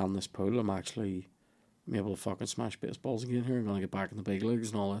stand in this pool, I'm actually able to fucking smash baseballs again. Here, I'm gonna get back in the big leagues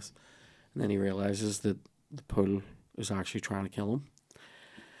and all this. And then he realizes that the pool is actually trying to kill him.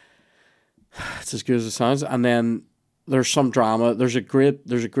 It's as good as it sounds. And then there's some drama. There's a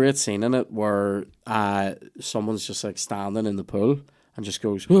great scene in it where someone's just like standing in the pool and just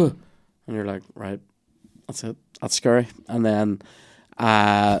goes, "Ugh," and you're like, right, that's it. That's scary. And then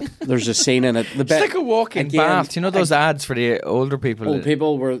there's a scene in it. It's like a walk-in bath. You know those ads for the older people? Old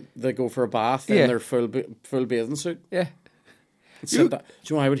people where they go for a bath in their full bathing suit. Yeah. Do you know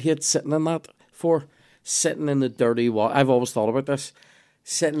what I would hate sitting in that for? Sitting in the dirty water. I've always thought about this.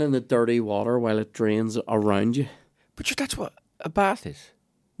 Sitting in the dirty water while it drains around you. But that's what a bath is.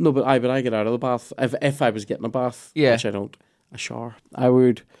 No, but I get out of the bath. If I was getting a bath, yeah. Which I don't, a shower, I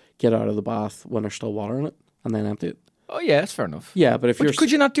would get out of the bath when there's still water in it and then empty it. Oh yeah, that's fair enough. Yeah, but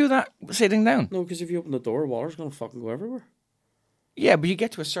could you not do that sitting down? No, because if you open the door, water's going to fucking go everywhere. Yeah, but you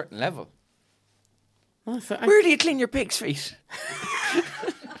get to a certain level. Where do you clean your pig's feet?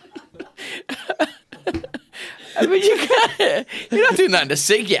 I mean, you're not doing that in the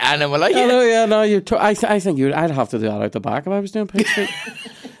sink, you animal, are you? I think I'd have to do that out the back if I was doing pig's feet.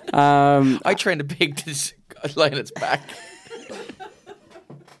 I trained a pig to lie on its back.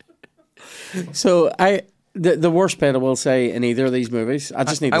 So the worst bit I will say in either of these movies, I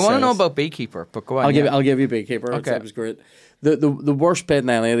just need to say I want to know about Beekeeper, but go on. I'll give you Beekeeper. Okay. It was great. The worst bit in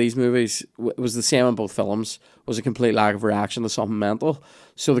any of these movies was the same in both films, was a complete lack of reaction to something mental.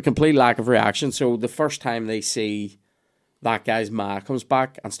 So the complete lack of reaction. So the first time they see that guy's ma comes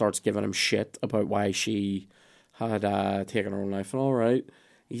back and starts giving him shit about why she had taken her own life and all, right?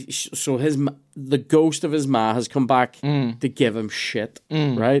 So the ghost of his ma has come back to give him shit,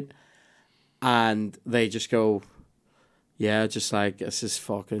 right? And they just go, yeah, just like, this is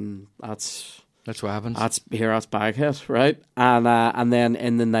fucking, that's what happens. That's Baghead, right? And then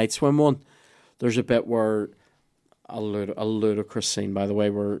in the Night Swim one, there's a bit where a ludicrous scene, by the way,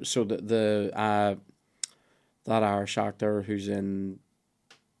 where that Irish actor who's in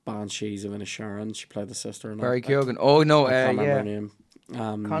Banshees of Inisherin, she played the sister. Barry Keoghan. Oh no, I can't remember her name.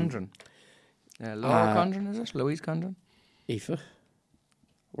 Condren. Laura Condren, is it? Louise Condren? Aoife.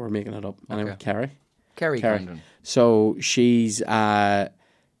 We're making it up. Anyway, Carrie Condren. So she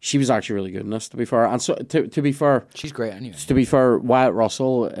was actually really good in this, to be fair. And so to be fair, she's great anyway. To be fair, Wyatt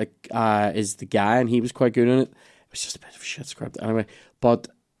Russell is the guy, and he was quite good in it. It was just a bit of a shit script anyway. But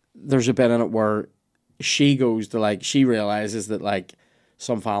there's a bit in it where she goes to she realizes that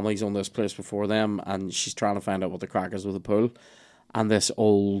some families own this place before them, and she's trying to find out what the crack is with the pool. And this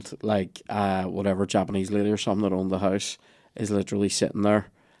old whatever Japanese lady or something that owned the house is literally sitting there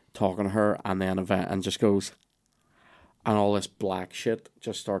talking to her, and then and just goes, and all this black shit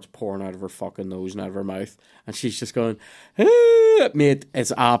just starts pouring out of her fucking nose and out of her mouth, and she's just going, mate,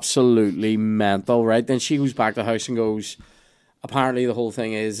 it's absolutely mental, right? Then she goes back to the house and goes, apparently the whole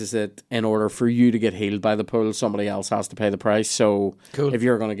thing is that in order for you to get healed by the pool, somebody else has to pay the price. So if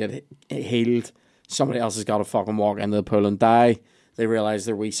you're going to get healed, somebody else has got to fucking walk into the pool and die. They realise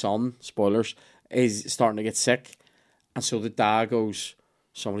their wee son, spoilers, is starting to get sick, and so the dad goes,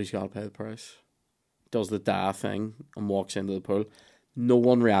 somebody's got to pay the price. Does the dad thing and walks into the pool. No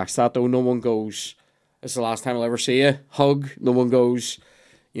one reacts to that though. No one goes, it's the last time I'll ever see you. Hug. No one goes,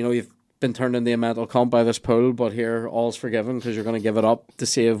 you've been turned into a mental cunt by this pool, but here, all's forgiven because you're going to give it up to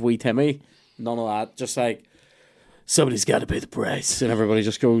save wee Timmy. None of that. Just like, somebody's got to pay the price. And everybody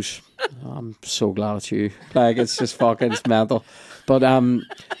just goes, I'm so glad it's you. It's just fucking, it's mental. But,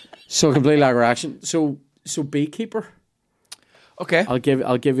 so complete lack of reaction. So Beekeeper. Okay. I'll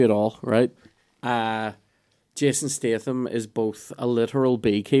give you it all, right? Jason Statham is both a literal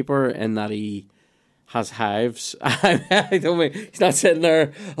beekeeper in that he has hives. I don't mean he's not sitting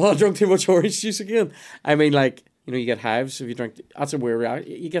there, I drunk too much orange juice again. I mean, You know, you get hives if you drink. That's a weird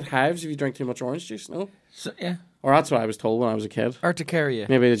reaction. You get hives if you drink too much orange juice. No, So, yeah. or that's what I was told when I was a kid. Urticaria.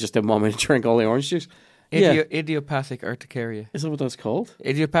 Maybe they just didn't want me to drink all the orange juice. Yeah, Idiopathic urticaria. is that what that's called?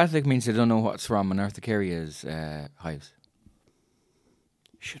 Idiopathic means they don't know what's wrong, and urticaria is hives.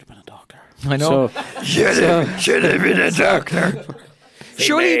 Should have been a doctor. I know. Should have been a doctor.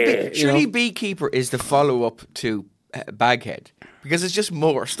 Surely beekeeper is the follow-up to baghead. Because it's just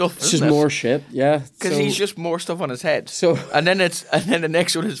more stuff. It's just more shit, yeah. Because he's just more stuff on his head. So and then the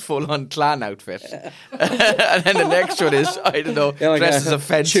next one is full on clan outfit, and then the next one is I don't know, like dressed as a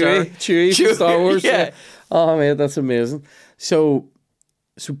fencer. Chewie from Star Wars. Yeah. Oh man, that's amazing. So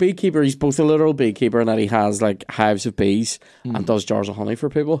beekeeper, he's both a literal beekeeper and that he has like hives of bees and does jars of honey for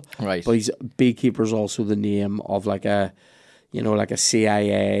people. Right. But beekeeper's also the name of like a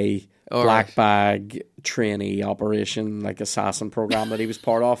CIA black bag trainee operation, like assassin program that he was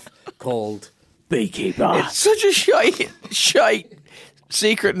part of called Beekeeper. It's such a shite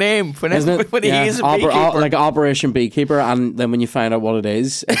secret name when he is a beekeeper. Like Operation Beekeeper, and then when you find out what it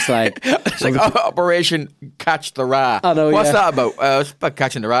is, it's like it's like Operation Catch the Rat. I know. What's that about? It's about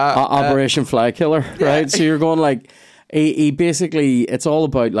catching the rat. Operation Fly Killer, right? So you're going like he basically, it's all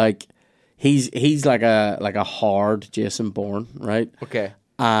about like he's like a hard Jason Bourne, right? Okay.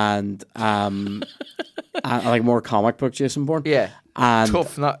 And like more comic book Jason Bourne. Yeah. And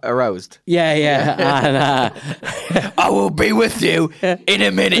tough, not aroused. Yeah. And I will be with you in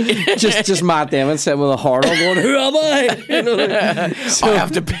a minute. just Matt Damon sitting with a heart on going, who am I? You know, I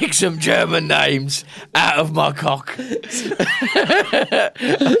have to pick some German names out of my cock.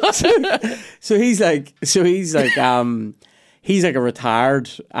 so he's like he's like a retired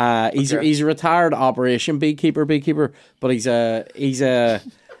he's a retired operation beekeeper, but he's a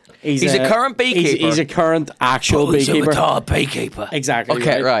current beekeeper. He's a current actual beekeeper. He's a retired beekeeper. Exactly.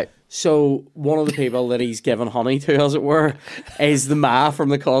 Okay, right. So one of the people that he's given honey to, as it were, is the Ma from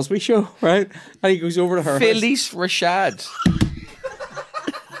the Cosby Show, right? And he goes over to her. Felice Rashad.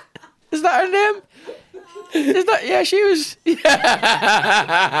 Is that her name? Is that? Yeah, she was.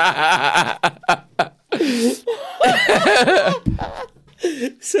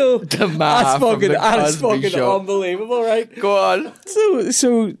 So the Ma that's from fucking show. unbelievable, right? Go on.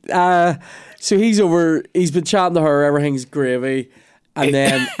 So he's over. He's been chatting to her. Everything's gravy, and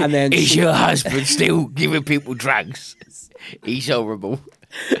then is your husband still giving people drugs? He's horrible.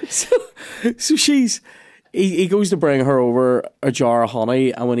 So he goes to bring her over a jar of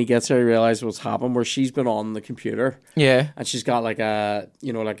honey, and when he gets there, he realizes what's happened. Where she's been on the computer, yeah, and she's got like a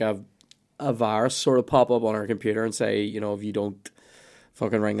virus sort of pop up on her computer and say, if you don't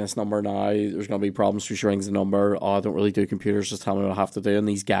fucking ring this number now, there's going to be problems. So she rings the number. Oh, I don't really do computers. Just tell me what I have to do. And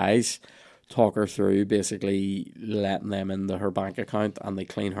these guys talk her through basically letting them into her bank account, and they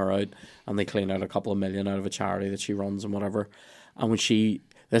clean her out, and they clean out a couple of million out of a charity that she runs and whatever. And when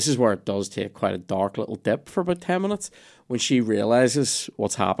this is where it does take quite a dark little dip for about 10 minutes. When she realizes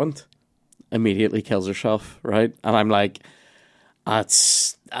what's happened, immediately kills herself, right? And I'm like,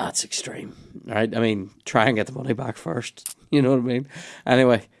 that's extreme, right? I mean, try and get the money back first. You know what I mean?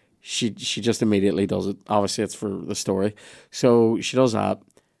 Anyway, she just immediately does it. Obviously, it's for the story. So she does that.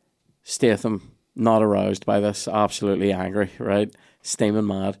 Statham, not aroused by this, absolutely angry, right? Steaming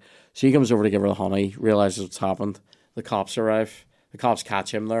mad. So he comes over to give her the honey, realizes what's happened. The cops arrive. The cops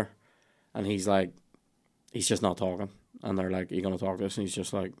catch him there. And he's like, he's just not talking. And they're like, are you going to talk to us? And he's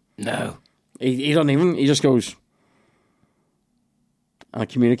just like, no. He doesn't even, he just goes, and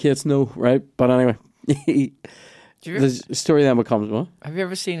communicates no, right? But anyway, the story then becomes what? Have you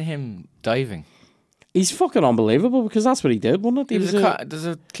ever seen him diving? He's fucking unbelievable because that's what he did, wasn't it? There's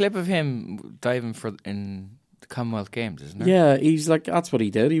a clip of him diving in the Commonwealth Games, isn't there? Yeah, he's like, that's what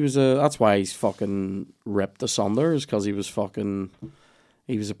he did. That's why he's fucking ripped asunder, is because he was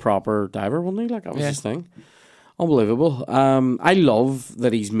a proper diver, wasn't he? Like, that was his thing. Unbelievable. I love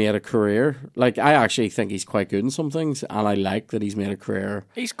that he's made a career. Like, I actually think he's quite good in some things, and I like that he's made a career.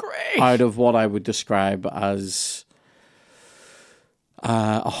 He's great. Out of what I would describe as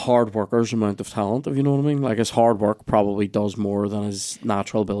a hard worker's amount of talent, if you know what I mean. Like, his hard work probably does more than his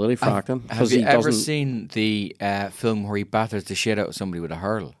natural ability for acting. Have you ever seen the film where he batters the shit out of somebody with a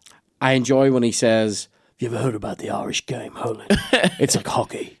hurl? I enjoy when he says, "Have you ever heard about the Irish game, hurling? It's like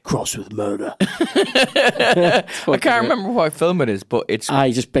hockey crossed with murder." I can't remember what film it is, but it's...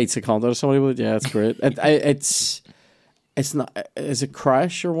 He just beats the content of somebody with it. Yeah, it's great. It's not... Is it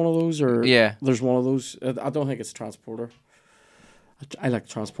Crash or one of those? Or yeah. There's one of those. I don't think it's Transporter. I like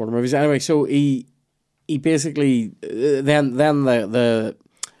Transporter movies. Anyway, so he basically... Then the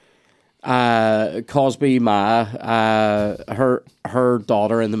Cosby Ma, her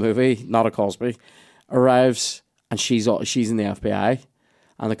daughter in the movie, not a Cosby, arrives, and she's in the FBI,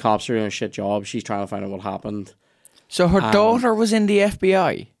 and the cops are doing a shit job. She's trying to find out what happened. So her daughter was in the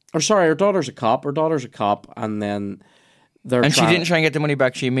FBI? Or sorry, her daughter's a cop. And then she didn't try and get the money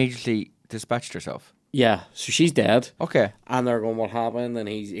back. She immediately dispatched herself. Yeah, so she's dead. Okay. And they're going, what happened? And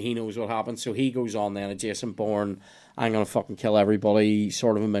he knows what happened. So he goes on then, a Jason Bourne, I'm going to fucking kill everybody,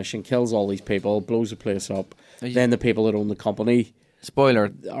 sort of a mission, kills all these people, blows the place up. Then the people that own the company...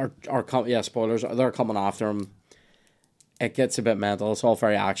 Spoiler. Spoilers. They're coming after him. It gets a bit mental. It's all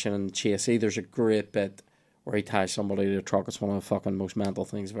very action and chasey. There's a great bit where he ties somebody to a truck. It's one of the fucking most mental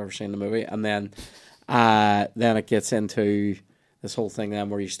things I've ever seen in the movie. And then it gets into this whole thing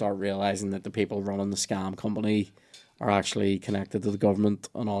then where you start realising that the people running the scam company are actually connected to the government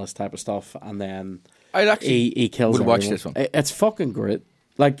and all this type of stuff. And then he kills everyone. Watch this one. It's fucking great.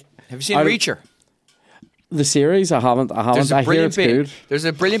 Like, have you seen Reacher? The series, I haven't. I hear it's good. There's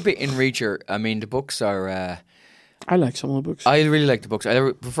a brilliant bit in Reacher. I mean, the books are... I like some of the books. I really like the books.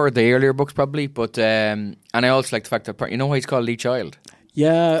 I prefer the earlier books probably, but and I also like the fact that, you know why he's called Lee Child?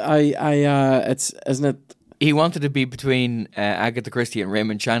 Yeah, it's, isn't it? He wanted to be between Agatha Christie and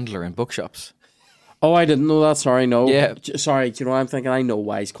Raymond Chandler in bookshops. Oh, I didn't know that. Sorry, no. Yeah. Sorry, do you know what I'm thinking? I know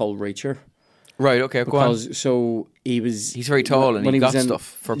why he's called Reacher. Right. Okay. Go on. So he's very tall and he got stuff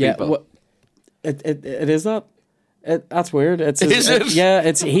for people. It is that. That's weird. Is it? Yeah,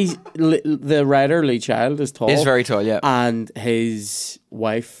 he's the writer Lee Child is tall. He's very tall, yeah. And his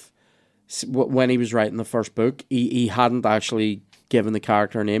wife, when he was writing the first book, he hadn't actually given the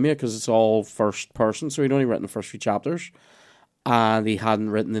character a name yet because it's all first person, so he'd only written the first few chapters, and he hadn't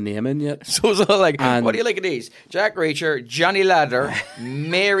written the name in yet. So it's all like, what do you like of these? Jack Reacher, Johnny Ladder,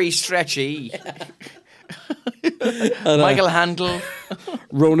 Mary Stretchy. Michael Handel,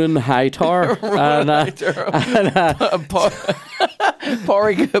 Ronan Hightower,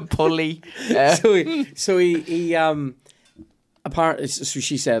 Porriga Pulley. So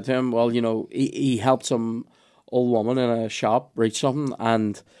she said to him, well, you know, he helped some old woman in a shop reach something,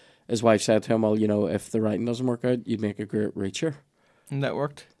 and his wife said to him, well, you know, if the writing doesn't work out, you'd make a great reacher. And that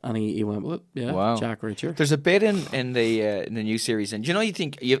worked. And he went with it. Yeah, wow. Jack Reacher. There's a bit in the new series, and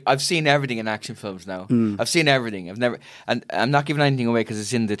I've seen everything in action films now. I've seen everything. And I'm not giving anything away because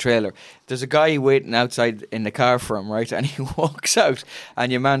it's in the trailer. There's a guy waiting outside in the car for him, right? And he walks out,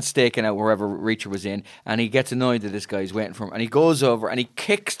 and your man's staking out wherever Reacher was in, and he gets annoyed that this guy's waiting for him, and he goes over and he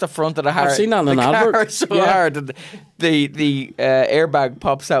kicks the front of the car. I've seen that in an advert So hard that the airbag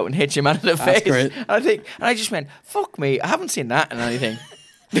pops out and hits your man in the face. Great. And I just went, fuck me, I haven't seen that in anything.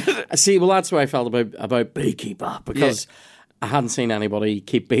 See, well, that's what I felt about Beekeeper, because I hadn't seen anybody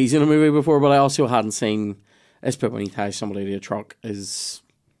keep bees in a movie before, but I also hadn't seen this bit when he ties somebody to a truck. It was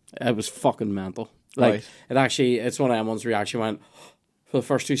fucking mental. Like, it's one of them ones where you actually went for the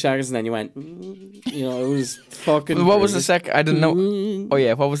first 2 seconds, and then you went, you know, it was fucking. What was the second? I didn't know. Oh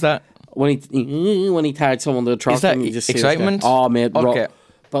yeah, what was that? When he tied someone to a truck, is that and you just excitement? Oh, mate, okay.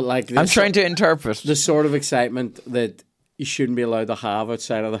 But like, I'm trying to interpret the sort of excitement that you shouldn't be allowed to have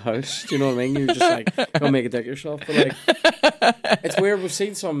outside of the house. Do you know what I mean? You're just like, go make a dick yourself. But like, it's weird. We've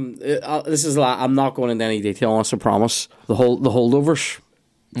seen some. I'm not going into any detail on this, I promise. The holdovers.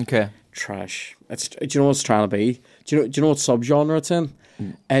 Okay. Trash. Do you know what it's trying to be? Do you know what subgenre it's in?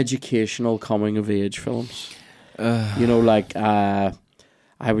 Educational coming of age films. You know, like I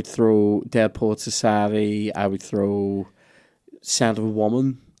would throw Dead Poets Society. I would throw Scent of a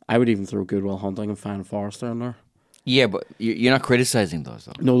Woman. I would even throw Good Will Hunting and Finding Forrester in there. Yeah, but you're not criticising those,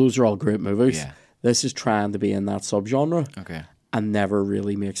 though. No, those are all great movies. Yeah. This is trying to be in that subgenre. Okay. And never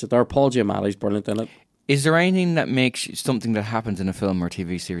really makes it there. Paul Giamatti's brilliant in it. Is there anything that makes something that happens in a film or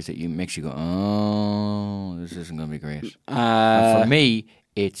TV series that makes you go, oh, this isn't going to be great? For me,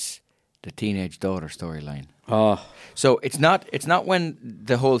 it's the teenage daughter storyline. Oh. So it's not when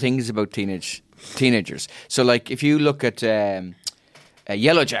the whole thing is about teenagers. So like if you look at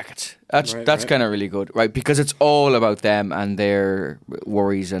Yellow Jackets, that's kind of really good, right? Because it's all about them and their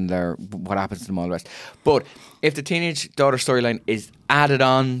worries and what happens to them, all the rest. But if the teenage daughter storyline is added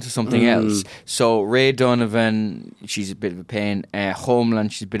on to something else, so Ray Donovan, she's a bit of a pain.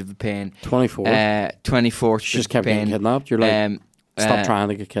 Homeland, she's a bit of a pain. 24. 24, she just kept getting kidnapped. You're like, stop trying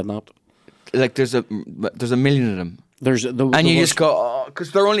to get kidnapped. Like there's a million of them. Just go,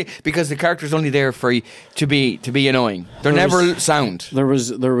 because because the character's only there for you to be annoying. They're never sound. There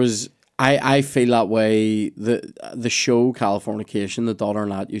was. I feel that way. The show Californication, the daughter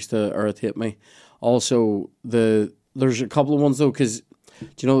and that used to irritate me. Also, there's a couple of ones though, because do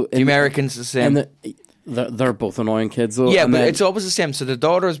you know the Americans the same. They're both annoying kids, though. Yeah, and but then, it's always the same. So the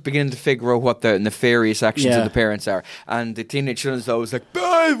daughter's beginning to figure out what the nefarious actions of the parents are, and the teenage children's always like,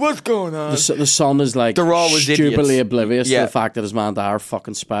 "Babe, what's going on?" the son is like They're always stupidly idiots. oblivious to the fact that his man and dad are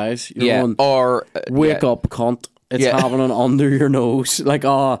fucking spies. You're going, or wake up, cunt. It's happening under your nose. Like,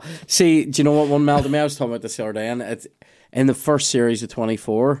 see, do you know what? One Neil Delamere, I was talking about this the other day, and it's in the first series of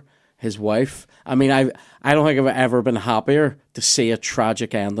 24, his wife. I mean, I don't think I've ever been happier to see a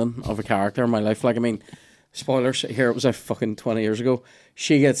tragic ending of a character in my life. Like, I mean, spoilers here. It was like fucking 20 years ago.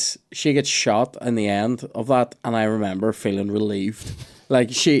 She gets shot in the end of that, and I remember feeling relieved. Like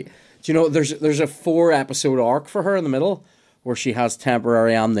do you know? There's a 4-episode arc for her in the middle where she has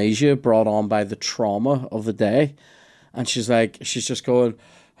temporary amnesia brought on by the trauma of the day, and she's just going,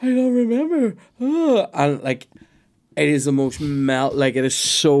 I don't remember, and like. It is the most it is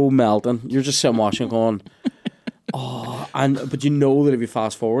so melting. You're just sitting watching going, but you know that if you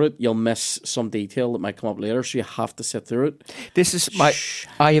fast forward it, you'll miss some detail that might come up later, so you have to sit through it. This is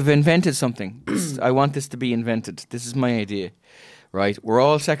I have invented something. I want this to be invented. This is my idea, right? We're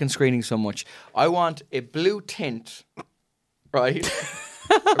all second screening so much. I want a blue tint, right?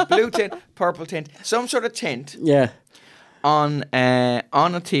 A blue tint, purple tint, some sort of tint. Yeah. On a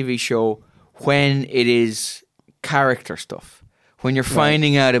TV show when it is character stuff, when you're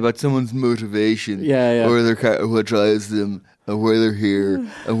finding out about someone's motivation, or what drives them, and where they're here,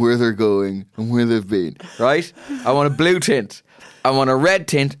 and where they're going, and where they've been. Right? I want a blue tint. I want a red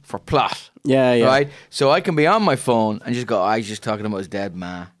tint for plot. Yeah. Right? So I can be on my phone and just go, he's just talking about his dead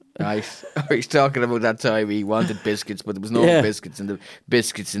ma. Right? Or he's talking about that time he wanted biscuits, but there was no biscuits, and the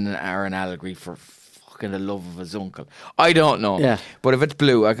biscuits are an allegory for the love of his uncle. I don't know. Yeah. But if it's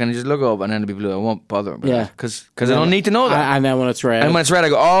blue, I can just look up and then it'll be blue. I won't bother about it. Because I don't need to know that. And then when it's red. And when it's red, I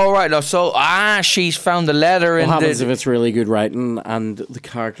go, oh, right. So, she's found the letter in what happens if it's really good writing and the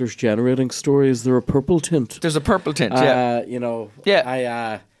character's generating stories, they're a purple tint. There's a purple tint, you know.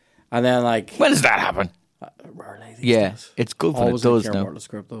 Yeah. And then like. When does that happen? Rarely these days. It's good when always it does now. The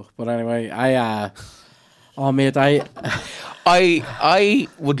script, though. But anyway, mate, I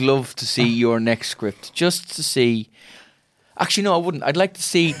would love to see your next script, just to see. Actually, no, I wouldn't. I'd like to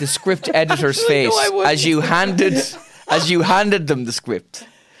see the script editor's face as you handed them the script.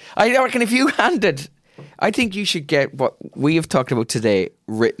 I reckon if you handed, I think you should get what we have talked about today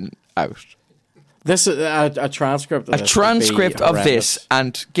written out. This is a transcript. A transcript of this,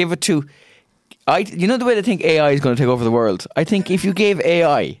 and give it to. You know the way they think AI is going to take over the world. I think if you gave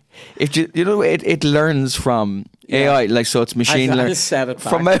AI, it learns from AI, like so it's machine learning. I just said it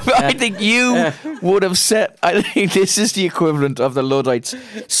back. I think you would have said. I think this is the equivalent of the Luddites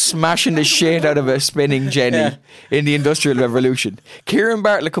smashing the shit out of a spinning jenny in the Industrial Revolution. Kieran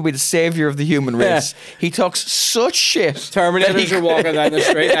Bartlett could be the savior of the human race. He talks such shit. Terminators are walking down the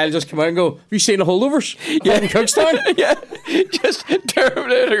street. I'll just come out and go, have you seen the holdovers? Yeah, in Cookstown. Yeah, just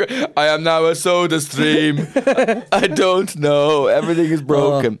Terminator. I am now a soda stream. I don't know. Everything is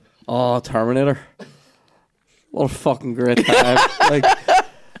broken. Terminator. What a fucking great time.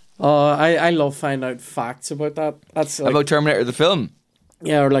 I love finding out facts about that. That's like, about Terminator the film.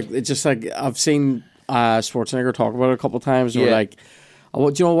 Yeah, or like it's just like I've seen Schwarzenegger talk about it a couple of times. Or like, do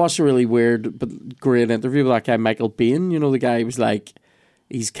you know what's a really weird but great interview with that guy Michael Biehn? You know the guy who was like,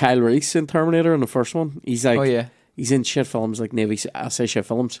 he's Kyle Reese in Terminator in the first one. He's like, he's in shit films like Navy. I say shit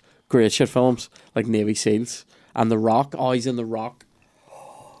films, great shit films like Navy SEALs and The Rock. He's in The Rock.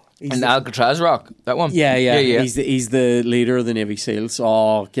 And Alcatraz Rock, that one. Yeah. He's the leader of the Navy SEALs.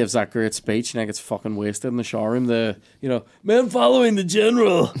 Gives that great speech and then gets fucking wasted in the shower room. Men following the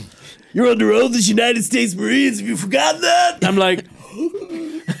general. You're under oath as United States Marines. Have you forgotten that? I'm like,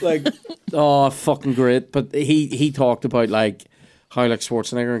 fucking great. But he talked about like how like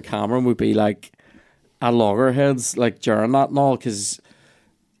Schwarzenegger and Cameron would be like at loggerheads like during that and all, because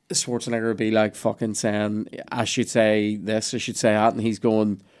Schwarzenegger would be like fucking saying, I should say this, I should say that, and he's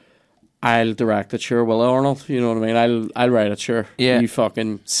going, I'll direct it, sure, will I, Arnold? You know what I mean? I'll write it, sure. Yeah. You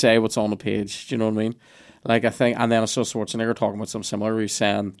fucking say what's on the page. Do you know what I mean? Like, I think, and then I saw Schwarzenegger talking about something similar. He's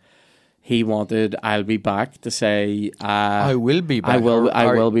saying he wanted "I'll be back" to say, "I will be back." I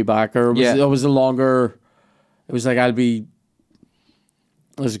will be back. Or it was a longer. It was like I'll be.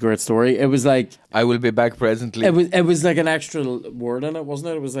 It was a great story. It was like I will be back presently. It was like an extra word in it,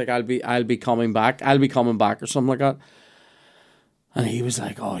 wasn't it? It was like I'll be coming back. I'll be coming back or something like that. And he was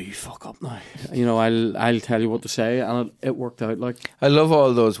like, "Oh, you fuck up now. You know, I'll tell you what to say," and it worked out. Like, I love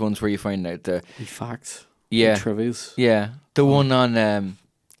all those ones where you find out the facts, the trivias. Yeah, the one on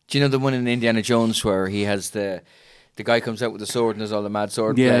do you know the one in Indiana Jones where he has the guy comes out with the sword and there's all the mad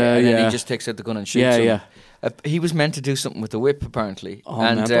sword play, and then he just takes out the gun and shoots him. He was meant to do something with the whip apparently,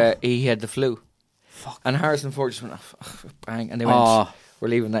 and he had the flu. And Harrison Ford just went, bang, and they went, we're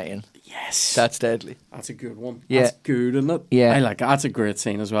leaving that in. Yes. That's deadly. That's a good one. Yeah. That's good, isn't it? Yeah. I like it. That's a great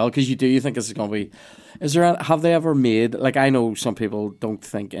scene as well, because you think this is going to be... Have they ever made... Like, I know some people don't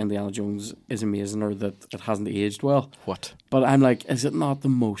think Indiana Jones is amazing or that it hasn't aged well. What? But I'm like, is it not the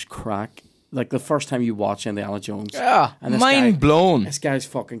most crack? Like, the first time you watch Indiana Jones... Yeah, and mind blown. This guy's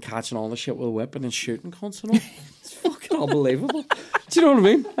fucking catching all the shit with a whip and then shooting constantly. It's fucking unbelievable. Do you know what I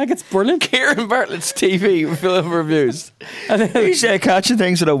mean? Like, it's brilliant. Kieran Bartlett's TV film reviews. He's catching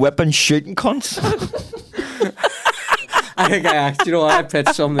things with a weapon, shooting cunts. I think I asked, I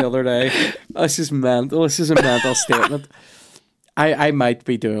pitched some the other day. This is mental. This is a mental statement. I might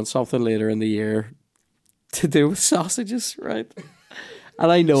be doing something later in the year to do with sausages, right?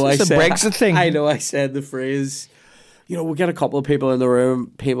 And I know it's a Brexit thing. I know I said the phrase, we'll get a couple of people in the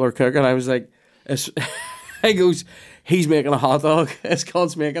room, people are cooking. I was like, I goes, he's making a hot dog, this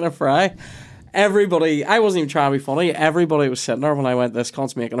cunt's making a fry. Everybody, I wasn't even trying to be funny. Everybody was sitting there when I went, this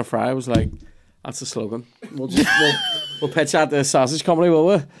cunt's making a fry. I was like, that's the slogan. We'll pitch that to the sausage company, will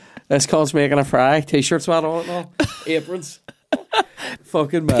we? This cunt's making a fry. T-shirts with on it and all. Aprons.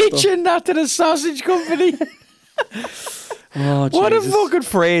 Fucking mental. Pitching that to the sausage company. Oh, what a fucking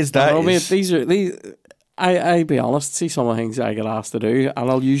phrase that is. Mate, I be honest, see some of the things I get asked to do, and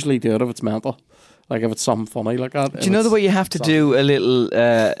I'll usually do it if it's mental. Like if it's something funny like that. Do you know the way you have to do a little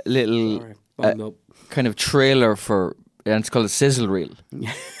kind of trailer for, and it's called a sizzle reel.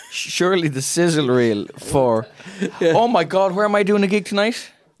 Surely the sizzle reel for, oh my God, where am I doing a gig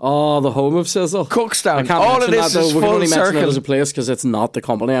tonight? Oh, the home of Sizzle. Cookstown. All of this is we can full only mention circle. it as a place because it's not the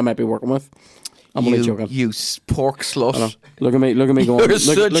company I might be working with. I'm only joking. You pork slut. Look at me going. Look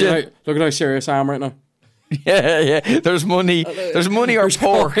at how serious I am right now. Yeah. There's money or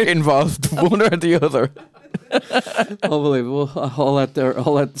pork involved, one or the other. Unbelievable. All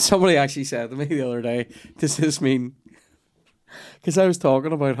that. Somebody actually said to me the other day, does this mean... Because I was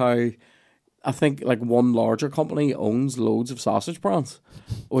talking about how I think like one larger company owns loads of sausage brands,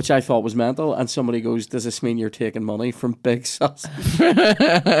 which I thought was mental. And somebody goes, does this mean you're taking money from big sausage? No,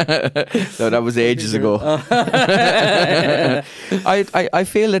 that was ages ago. I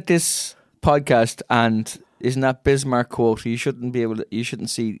feel that this podcast, and isn't that Bismarck quote, you shouldn't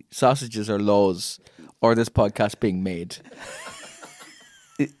see sausages or laws or this podcast being made.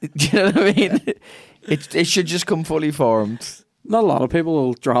 Do you know what I mean? It should just come fully formed. Not a lot of people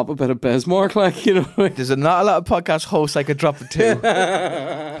will drop a bit of Bismarck, There's not a lot of podcast hosts I could drop it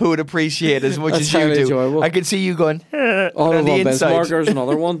to who would appreciate as much as you do. Enjoyable. I could see you going, Oliver Bismarck, there's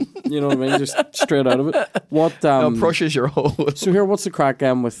another one. You know what I mean? Just straight out of it. What? Prussia's your host. So here, what's the crack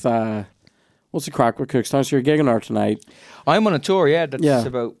with Cookstown? So you're gigging there tonight. I'm on a tour, yeah. That's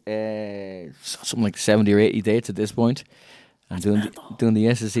about something like 70 or 80 dates at this point. I'm doing the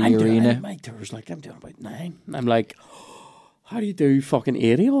SSE Arena. My tour's like, I'm doing about 9. I'm like... How do you do fucking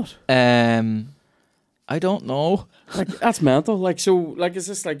 80 odd? I don't know. Like that's mental. Like so, like is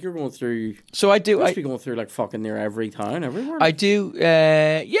this like you're going through? So I do. You must be going through like fucking near every town, everywhere. I do.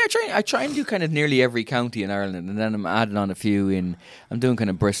 I try and do kind of nearly every county in Ireland, and then I'm adding on a few in. I'm doing kind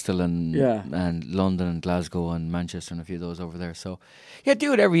of Bristol and London and Glasgow and Manchester and a few of those over there. So yeah,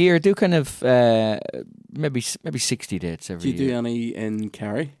 do it every year. Do kind of maybe 60 dates every year. Do you do any in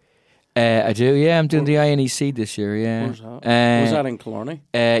Kerry? I do, yeah. I'm doing the INEC this year, yeah. Where's that? Was that in Killarney?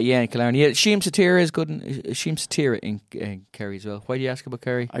 Yeah, in Killarney. Yeah, Sheem Satira is good. Sheem Satira in Kerry as well. Why do you ask about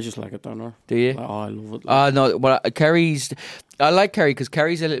Kerry? I just like it down there. Do you? Oh, I love it. No, well, Kerry's... I like Kerry because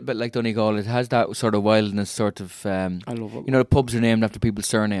Kerry's a little bit like Donegal. It has that sort of wildness, sort of... I love it. You know, the pubs are named after people's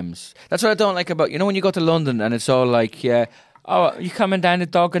surnames. That's what I don't like about... You know, when you go to London and it's all like, oh, you coming down the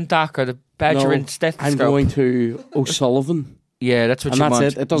Dog and Dock or the Badger and Stethoscope? I'm going to O'Sullivan. Yeah, that's what you want. And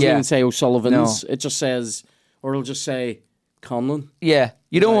that's it. It doesn't even say O'Sullivan's. No. It just says, or it'll just say Conlon. Yeah.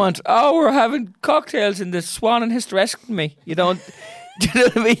 You don't want, we're having cocktails in the Swan and Hysteresque me. You don't, do you know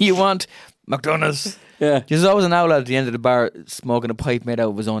what I mean? You want McDonald's. Yeah. There's always an owl at the end of the bar smoking a pipe made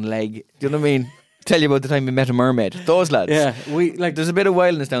out of his own leg. Do you know what I mean? Tell you about the time we met a mermaid. Those lads. Yeah. There's a bit of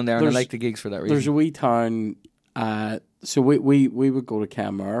wildness down there and I like the gigs for that reason. There's a wee town, so we would go to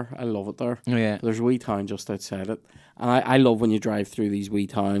Canmore. I love it there. Oh, yeah. There's a wee town just outside it. And I love when you drive through these wee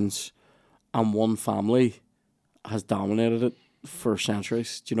towns and one family has dominated it for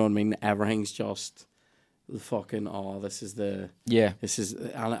centuries. Do you know what I mean? Everything's just the fucking, this is the... Yeah. This is...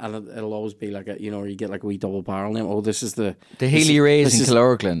 And it'll always be like, you get like a wee double barrel name. Oh, this is the... The Healy Rays in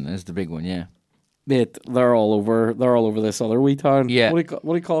Killorglin is the big one, yeah. Mate, they're all over this other wee town. Yeah. What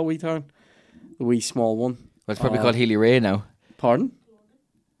do you call a wee town? The wee small one. Well, it's probably called Healy Ray now. Pardon?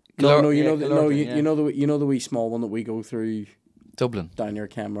 You know the wee small one that we go through Dublin. down near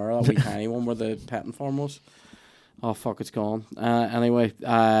Canberra, that wee tiny one where the petting farm was. Oh fuck, it's gone. Anyway,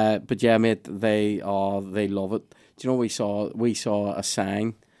 but yeah, mate, they love it. Do you know we saw a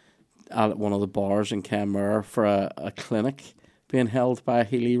sign at one of the bars in Canberra for a clinic being held by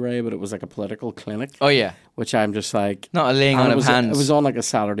Healy Ray, but it was like a political clinic. Oh yeah, which I'm just like, not a laying on of hands. It was on like a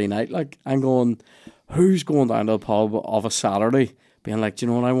Saturday night. Like I'm going, who's going down to the pub of a Saturday, being like, do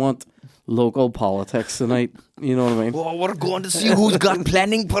you know what I want? Local politics tonight. You know what I mean? Oh, we're going to see who's got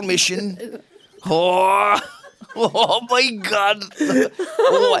planning permission. Oh my God!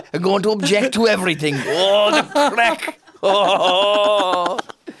 Oh, I'm going to object to everything. Oh, the crack! Oh.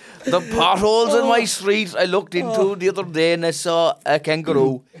 The potholes in my street I looked into the other day and I saw a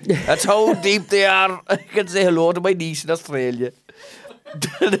kangaroo. That's how deep they are. I can say hello to my niece in Australia.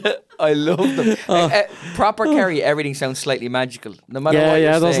 I love them. Proper Kerry, everything sounds slightly magical. No matter what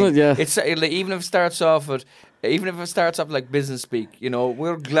you're saying. Doesn't it? Yeah. It's like, even if it starts off like business speak, you know,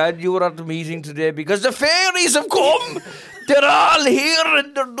 we're glad you were at the meeting today because the fairies have come. They're all here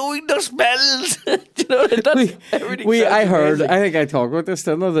and they're doing their spells. You know, I think I talked about this,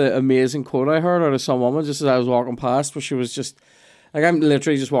 didn't I? The amazing quote I heard out of some woman just as I was walking past, where she was just like, I'm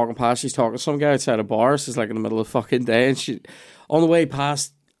literally just walking past, she's talking to some guy outside a bar. She's like in the middle of the fucking day, and she, on the way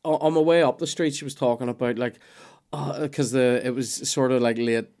past, on my way up the street, she was talking about like, because it was sort of like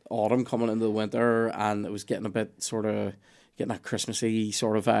late autumn coming into the winter, and it was getting a bit sort of getting that Christmassy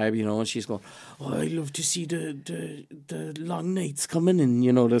sort of vibe, you know. And she's going, "Oh, I love to see the long nights coming in,"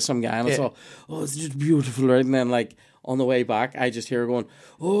 you know, to some guy, and I thought, "Oh, it's just beautiful," right? And then like on the way back, I just hear her going,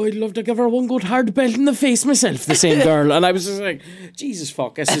 "Oh, I'd love to give her one good hard belt in the face myself," the same girl. And I was just like, Jesus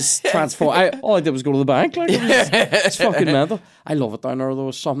fuck, this is transform. All I did was go to the bank. Like, it's fucking mental. I love it down there. There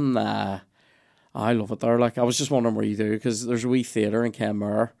was something. I love it there. Like, I was just wondering where you do, because there's a wee theatre in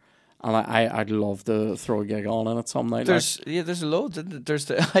Canberra, and I'd love to throw a gig on in it some night. There's loads.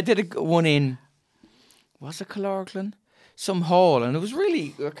 I did one in, was it Killarclan? Some hall, and it was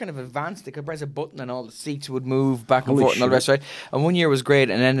really kind of advanced. They could press a button and all the seats would move back and forth and all the rest of it. And one year was great,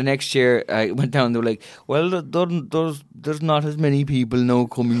 and then the next year I went down, they were like, well, there's not as many people now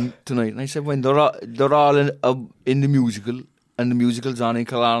coming tonight. And I said, when they're all in the musical, and the musical's on in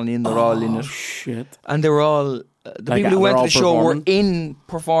Killarney, and they're all in it. Shit. And they were all, the people who went to the show were in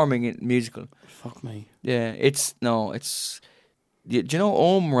performing in musical. Fuck me. Yeah, do you know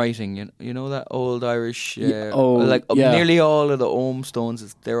Ohm writing? You know that old Irish, nearly all of the Ohm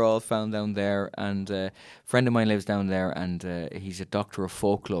stones, they're all found down there. And a friend of mine lives down there, and he's a doctor of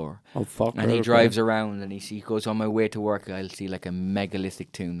folklore. Oh fuck! And he drives around, and he goes, on my way to work, I'll see like a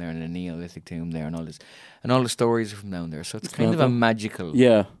megalithic tomb there and a Neolithic tomb there, and all this, and all the stories are from down there. So it's kind of a magical,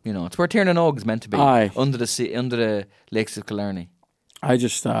 you know, it's where Tiernan Og's meant to be, under the lakes of Killarney. I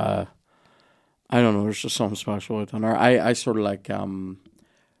just I don't know, there's just something special out there. I sort of like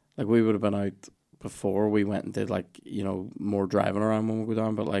we would have been out before we went and did like, you know, more driving around when we go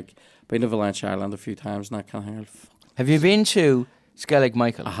down, but like been to Valentia Island a few times and that kind of thing. Have you been to Skellig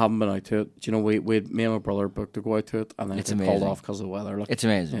Michael? I haven't been out to it. Do you know, me and my brother booked to go out to it, and then it called off because of the weather. Like, it's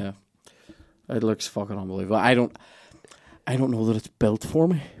amazing. Yeah, it looks fucking unbelievable. I don't know that it's built for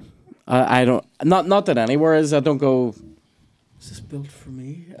me. I don't, not that anywhere is. I don't go, is this built for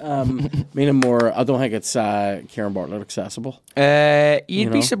me? Meaning more, I don't think it's Kieran Bartlett accessible.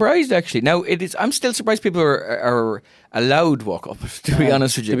 You'd be surprised, actually. Now, it is. I'm still surprised people are allowed to walk up, to be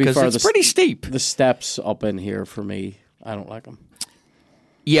honest with you, because it's pretty steep. The steps up in here, for me, I don't like them.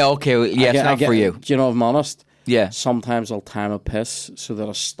 Yeah, okay. Well, yeah, it's not for you. Do you know, if I'm honest, yeah, sometimes I'll time a piss so that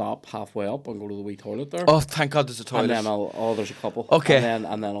I stop halfway up and go to the wee toilet there. Oh, thank God there's a toilet. And then there's a couple. Okay.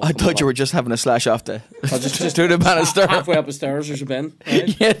 And then I thought you were just having a slash off the just do the banister. Halfway up the stairs, there's a bin.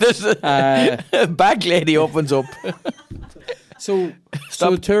 Right? Yeah, there's a back lady opens up. So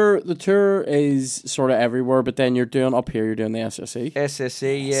the tour is sort of everywhere, but then you're doing up here, you're doing the SSE.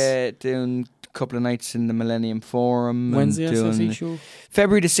 SSE, yeah, doing a couple of nights in the Millennium Forum. When's the SSE show?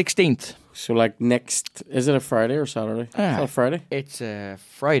 February the 16th. So like next, is it a Friday or Saturday? Is that a Friday? It's a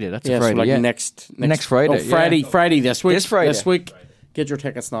Friday. That's a Friday. So like yeah. next Friday. Oh, Friday this week. This Friday. This week. Get your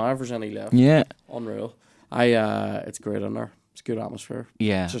tickets now if there's any left. Yeah. Unreal. It's great in there. It's good atmosphere.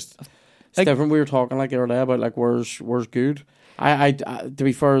 Yeah. It's just it's different. We were talking like the other day about like where's good. I to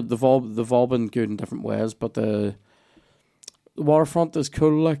be fair, they've all been good in different ways, but the waterfront is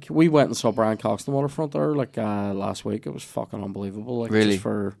cool. Like, we went and saw Brian Coxon waterfront there like last week. It was fucking unbelievable. Like, really? Just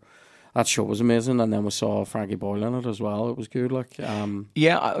for that show was amazing, and then we saw Frankie Boyle in it as well. It was good. Like,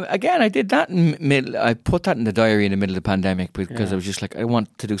 yeah. Again, I did that I put that in the diary in the middle of the pandemic because I was just like, I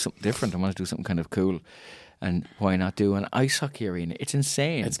want to do something different. I want to do something kind of cool. And why not do an ice hockey arena? It's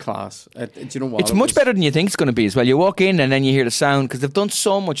insane. It's class. Do you know what? It's much better than you think it's going to be as well. You walk in and then you hear the sound, because they've done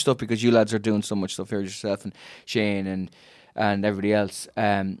so much stuff, because you lads are doing so much stuff here, yourself and Shane and everybody else.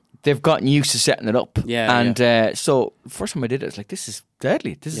 They've gotten used to setting it up. Yeah. And so first time I did it, I was like, this is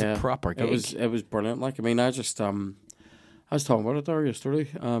deadly. This is a proper gig. It was brilliant. Like, I mean, I was talking about it there yesterday.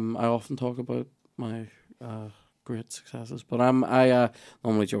 I often talk about my great successes, but I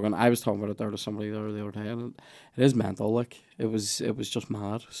normally joking. I was talking about it there to somebody there the other day, and it is mental. Like, it was just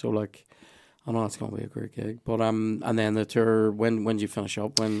mad. So like, I know it's going to be a great gig, but and then the tour. When do you finish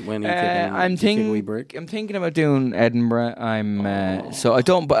up? When are you taking a wee break? I'm thinking about doing Edinburgh. So I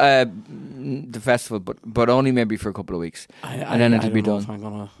don't the festival, but only maybe for a couple of weeks, and then it'll be done. I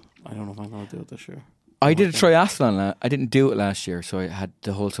don't know if I'm gonna do it this year. I did a triathlon. I didn't do it last year, so I had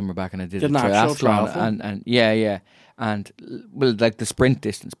the whole summer back, and I did a triathlon. And yeah, and well, like the sprint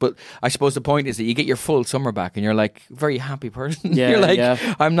distance. But I suppose the point is that you get your full summer back, and you're like a very happy person. Yeah, you're like,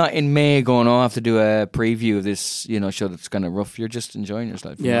 I'm not in May going, I have to do a preview of this, show that's kind of rough. You're just enjoying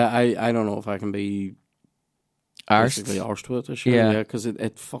yourself. Yeah, I don't know if I can be arsed with it this year. Yeah, because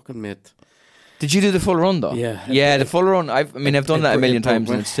it fucking made. Did you do the full run though? Yeah. The full run. I've done that a million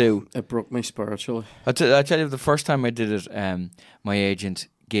times, and it's too. It broke me spiritually. I tell you, the first time I did it, my agent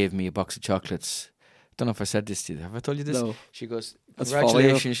gave me a box of chocolates. Don't know if I said this to you. Have I told you this? No. She goes,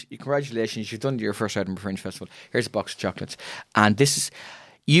 congratulations, you've done your first Edinburgh Fringe Festival. Here's a box of chocolates, and this is.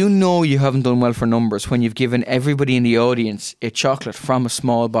 You haven't done well for numbers when you've given everybody in the audience a chocolate from a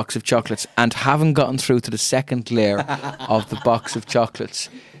small box of chocolates and haven't gotten through to the second layer of the box of chocolates.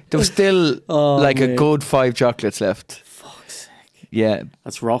 There was still a good 5 chocolates left. Fuck's sake. Yeah.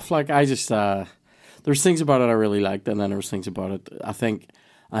 That's rough. Like, I just, there's things about it I really liked, and then there was things about it, I think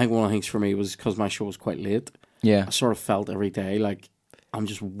one of the things for me was because my show was quite late. Yeah. I sort of felt every day like I'm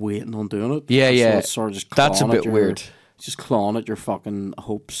just waiting on doing it. Yeah, So it's sort of just that's a bit weird. Just clawing at your fucking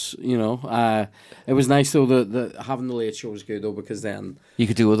hopes, It was nice though, the having the late show was good though, because then you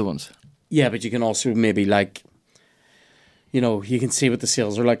could do other ones. Yeah, but you can also maybe like, you can see what the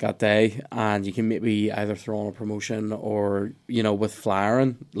sales are like that day, and you can maybe either throw on a promotion or, with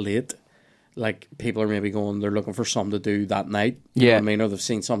flyering late, like people are maybe they're looking for something to do that night. You know what I mean? Or they've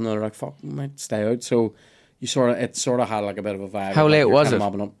seen something and they're like, fuck, we might stay out. So it sort of had like a bit of a vibe. How late was it?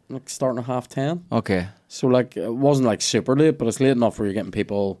 Up, like starting at 10:30. Okay. So like it wasn't like super late, but it's late enough where you're getting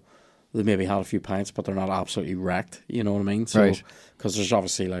people that maybe had a few pints, but they're not absolutely wrecked. You know what I mean? So, right. Because there's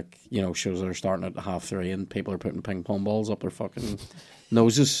obviously like, shows that are starting at 3:30 and people are putting ping pong balls up their fucking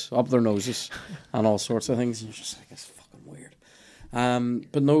noses, and all sorts of things. And you're just like, it's fucking weird.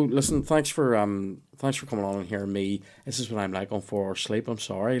 But no, listen, thanks for coming on and hearing me. This is what I'm like on 4 hours sleep. I'm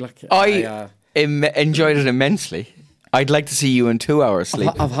sorry. Like I enjoyed it immensely. I'd like to see you in 2 hours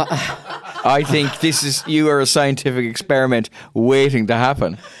sleep. I think you are a scientific experiment waiting to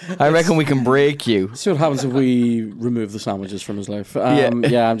happen. I reckon we can break you. See what happens if we remove the sandwiches from his life. I'm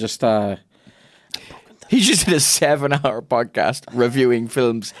just. He just did a 7-hour podcast reviewing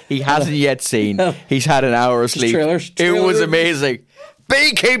films he hasn't yet seen. He's had an hour of sleep. Trailers. It was amazing.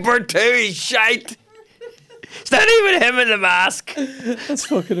 Beekeeper 2, he's shite. It's not even him in the mask. That's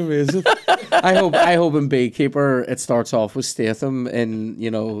fucking amazing. I hope in Beekeeper it starts off with Statham in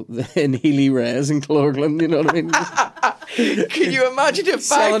Healy Reyes in Clorglen. You know what I mean? Can you imagine if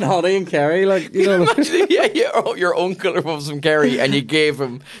selling honey and Kerry, your uncle was from Kerry and you gave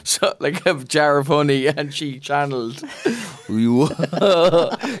him a jar of honey and she channeled. You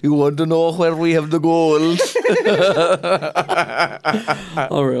want to know where we have the gold?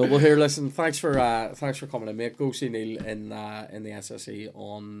 All right. Well, here, listen. Thanks for coming in, mate. Go see Neil in the SSE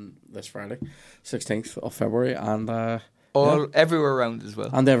on this Friday, 16th of February, and everywhere around as well,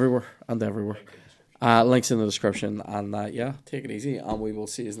 and everywhere. Links in the description, and take it easy, and we will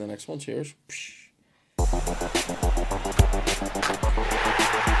see you in the next one. Cheers.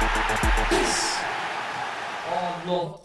 Oh no.